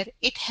out there.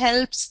 It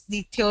helps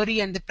the theory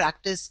and the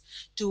practice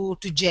to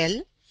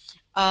gel.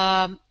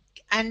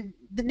 And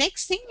the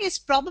next thing is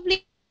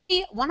probably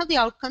one of the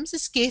outcomes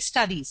is case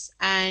studies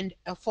and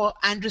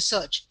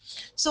research.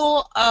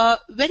 So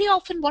very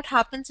often what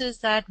happens is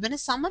that when a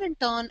summer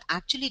intern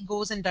actually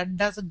goes and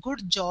does a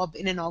good job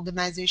in an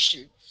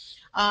organization,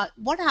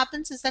 what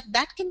happens is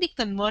that can be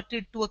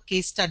converted to a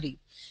case study.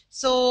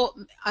 So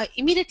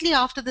immediately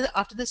after the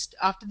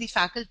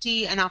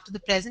faculty and after the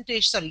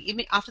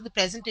presentation, after the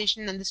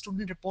presentation and the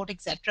student report,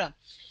 etc.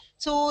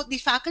 So the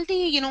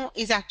faculty,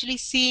 is actually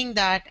seeing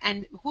that,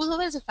 and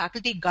whoever is a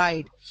faculty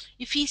guide,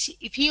 if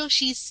he or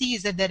she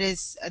sees that there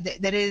is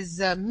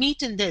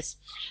meat in this,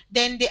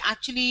 then they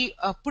actually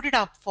put it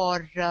up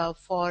for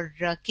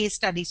case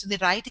study. So they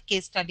write a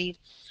case study.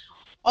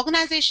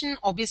 Organization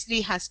obviously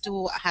has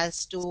to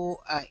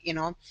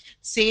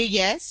say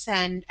yes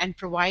and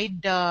provide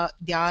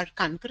their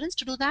concurrence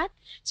to do that.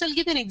 So I'll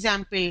give you an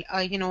example.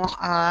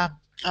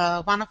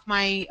 One of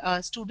my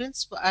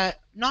students,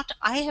 not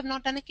I have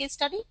not done a case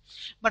study,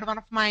 but one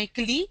of my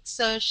colleagues,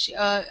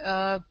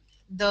 the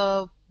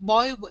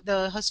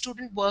her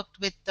student worked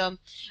with a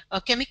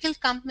chemical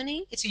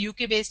company. It's a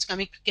UK based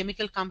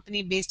chemical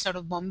company based out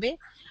of Bombay,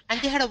 and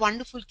they had a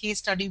wonderful case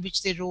study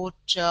which they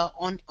wrote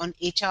on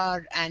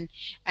HR and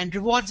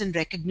rewards and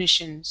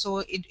recognition. So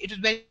it was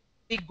very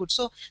good.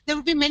 So there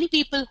would be many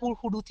people who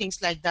do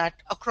things like that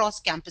across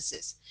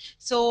campuses.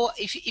 So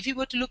if you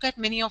were to look at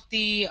many of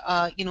the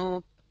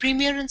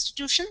premier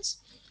institutions,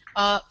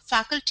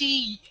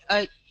 faculty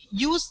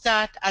use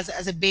that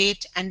as a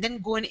bait and then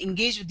go and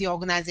engage with the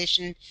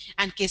organization,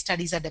 and case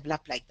studies are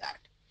developed like that.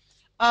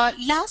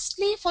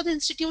 Lastly, for the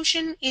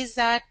institution is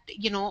that,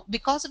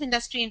 because of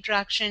industry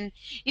interaction,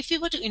 if we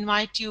were to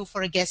invite you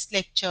for a guest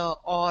lecture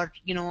or,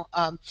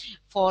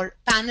 for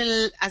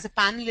panel as a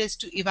panelist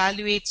to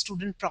evaluate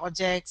student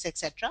projects,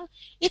 etc.,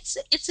 it's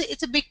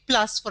a big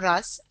plus for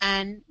us,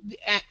 and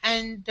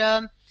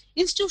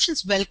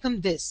institutions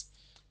welcome this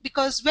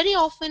because very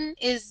often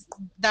is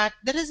that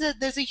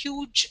there's a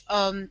huge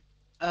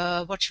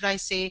what should I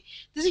say?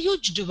 There's a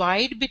huge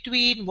divide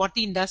between what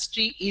the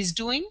industry is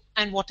doing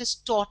and what is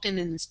taught in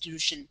an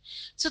institution.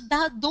 So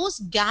that those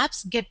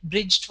gaps get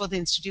bridged for the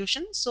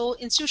institution. So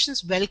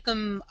institutions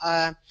welcome,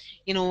 the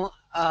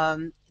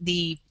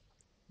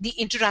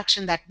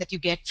interaction that you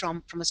get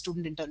from a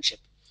student internship.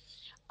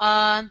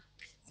 Um,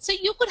 so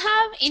you could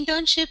have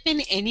internship in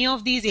any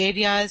of these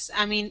areas.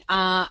 I mean,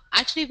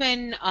 actually,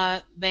 when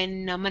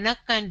Manak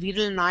and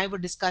Viral and I were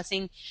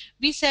discussing,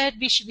 we said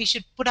we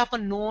should put up a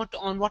note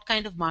on what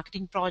kind of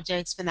marketing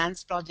projects,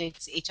 finance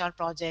projects, HR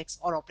projects,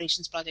 or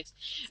operations projects.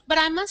 But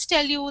I must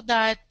tell you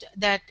that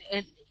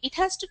it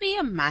has to be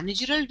a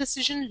managerial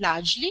decision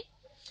largely.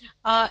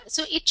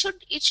 So it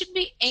should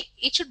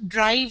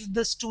drive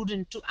the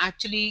student to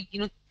actually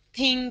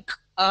think,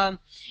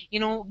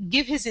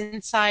 give his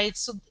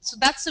insights. So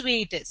that's the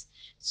way it is.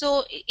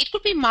 So it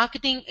could be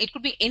marketing, it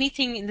could be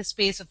anything in the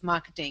space of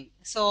marketing.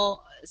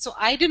 So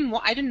I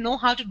didn't know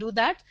how to do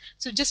that,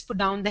 so just put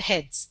down the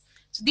heads.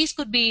 So these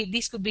could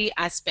be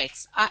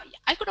aspects.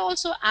 I could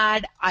also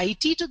add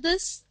IT to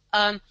this.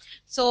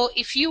 So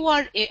if you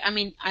are, I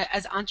mean,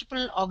 as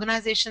entrepreneurial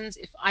organizations,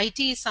 if IT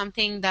is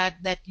something that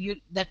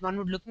one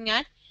would looking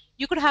at,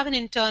 you could have an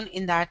intern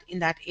in that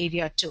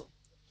area too.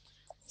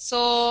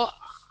 So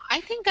I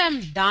think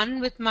I'm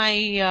done with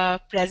my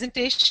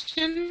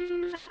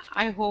presentation.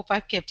 I hope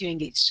I've kept you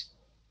engaged.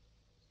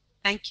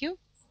 Thank you.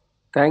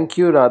 Thank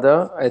you,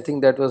 Radha. I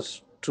think that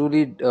was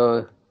truly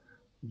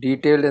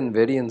detailed and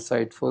very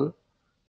insightful.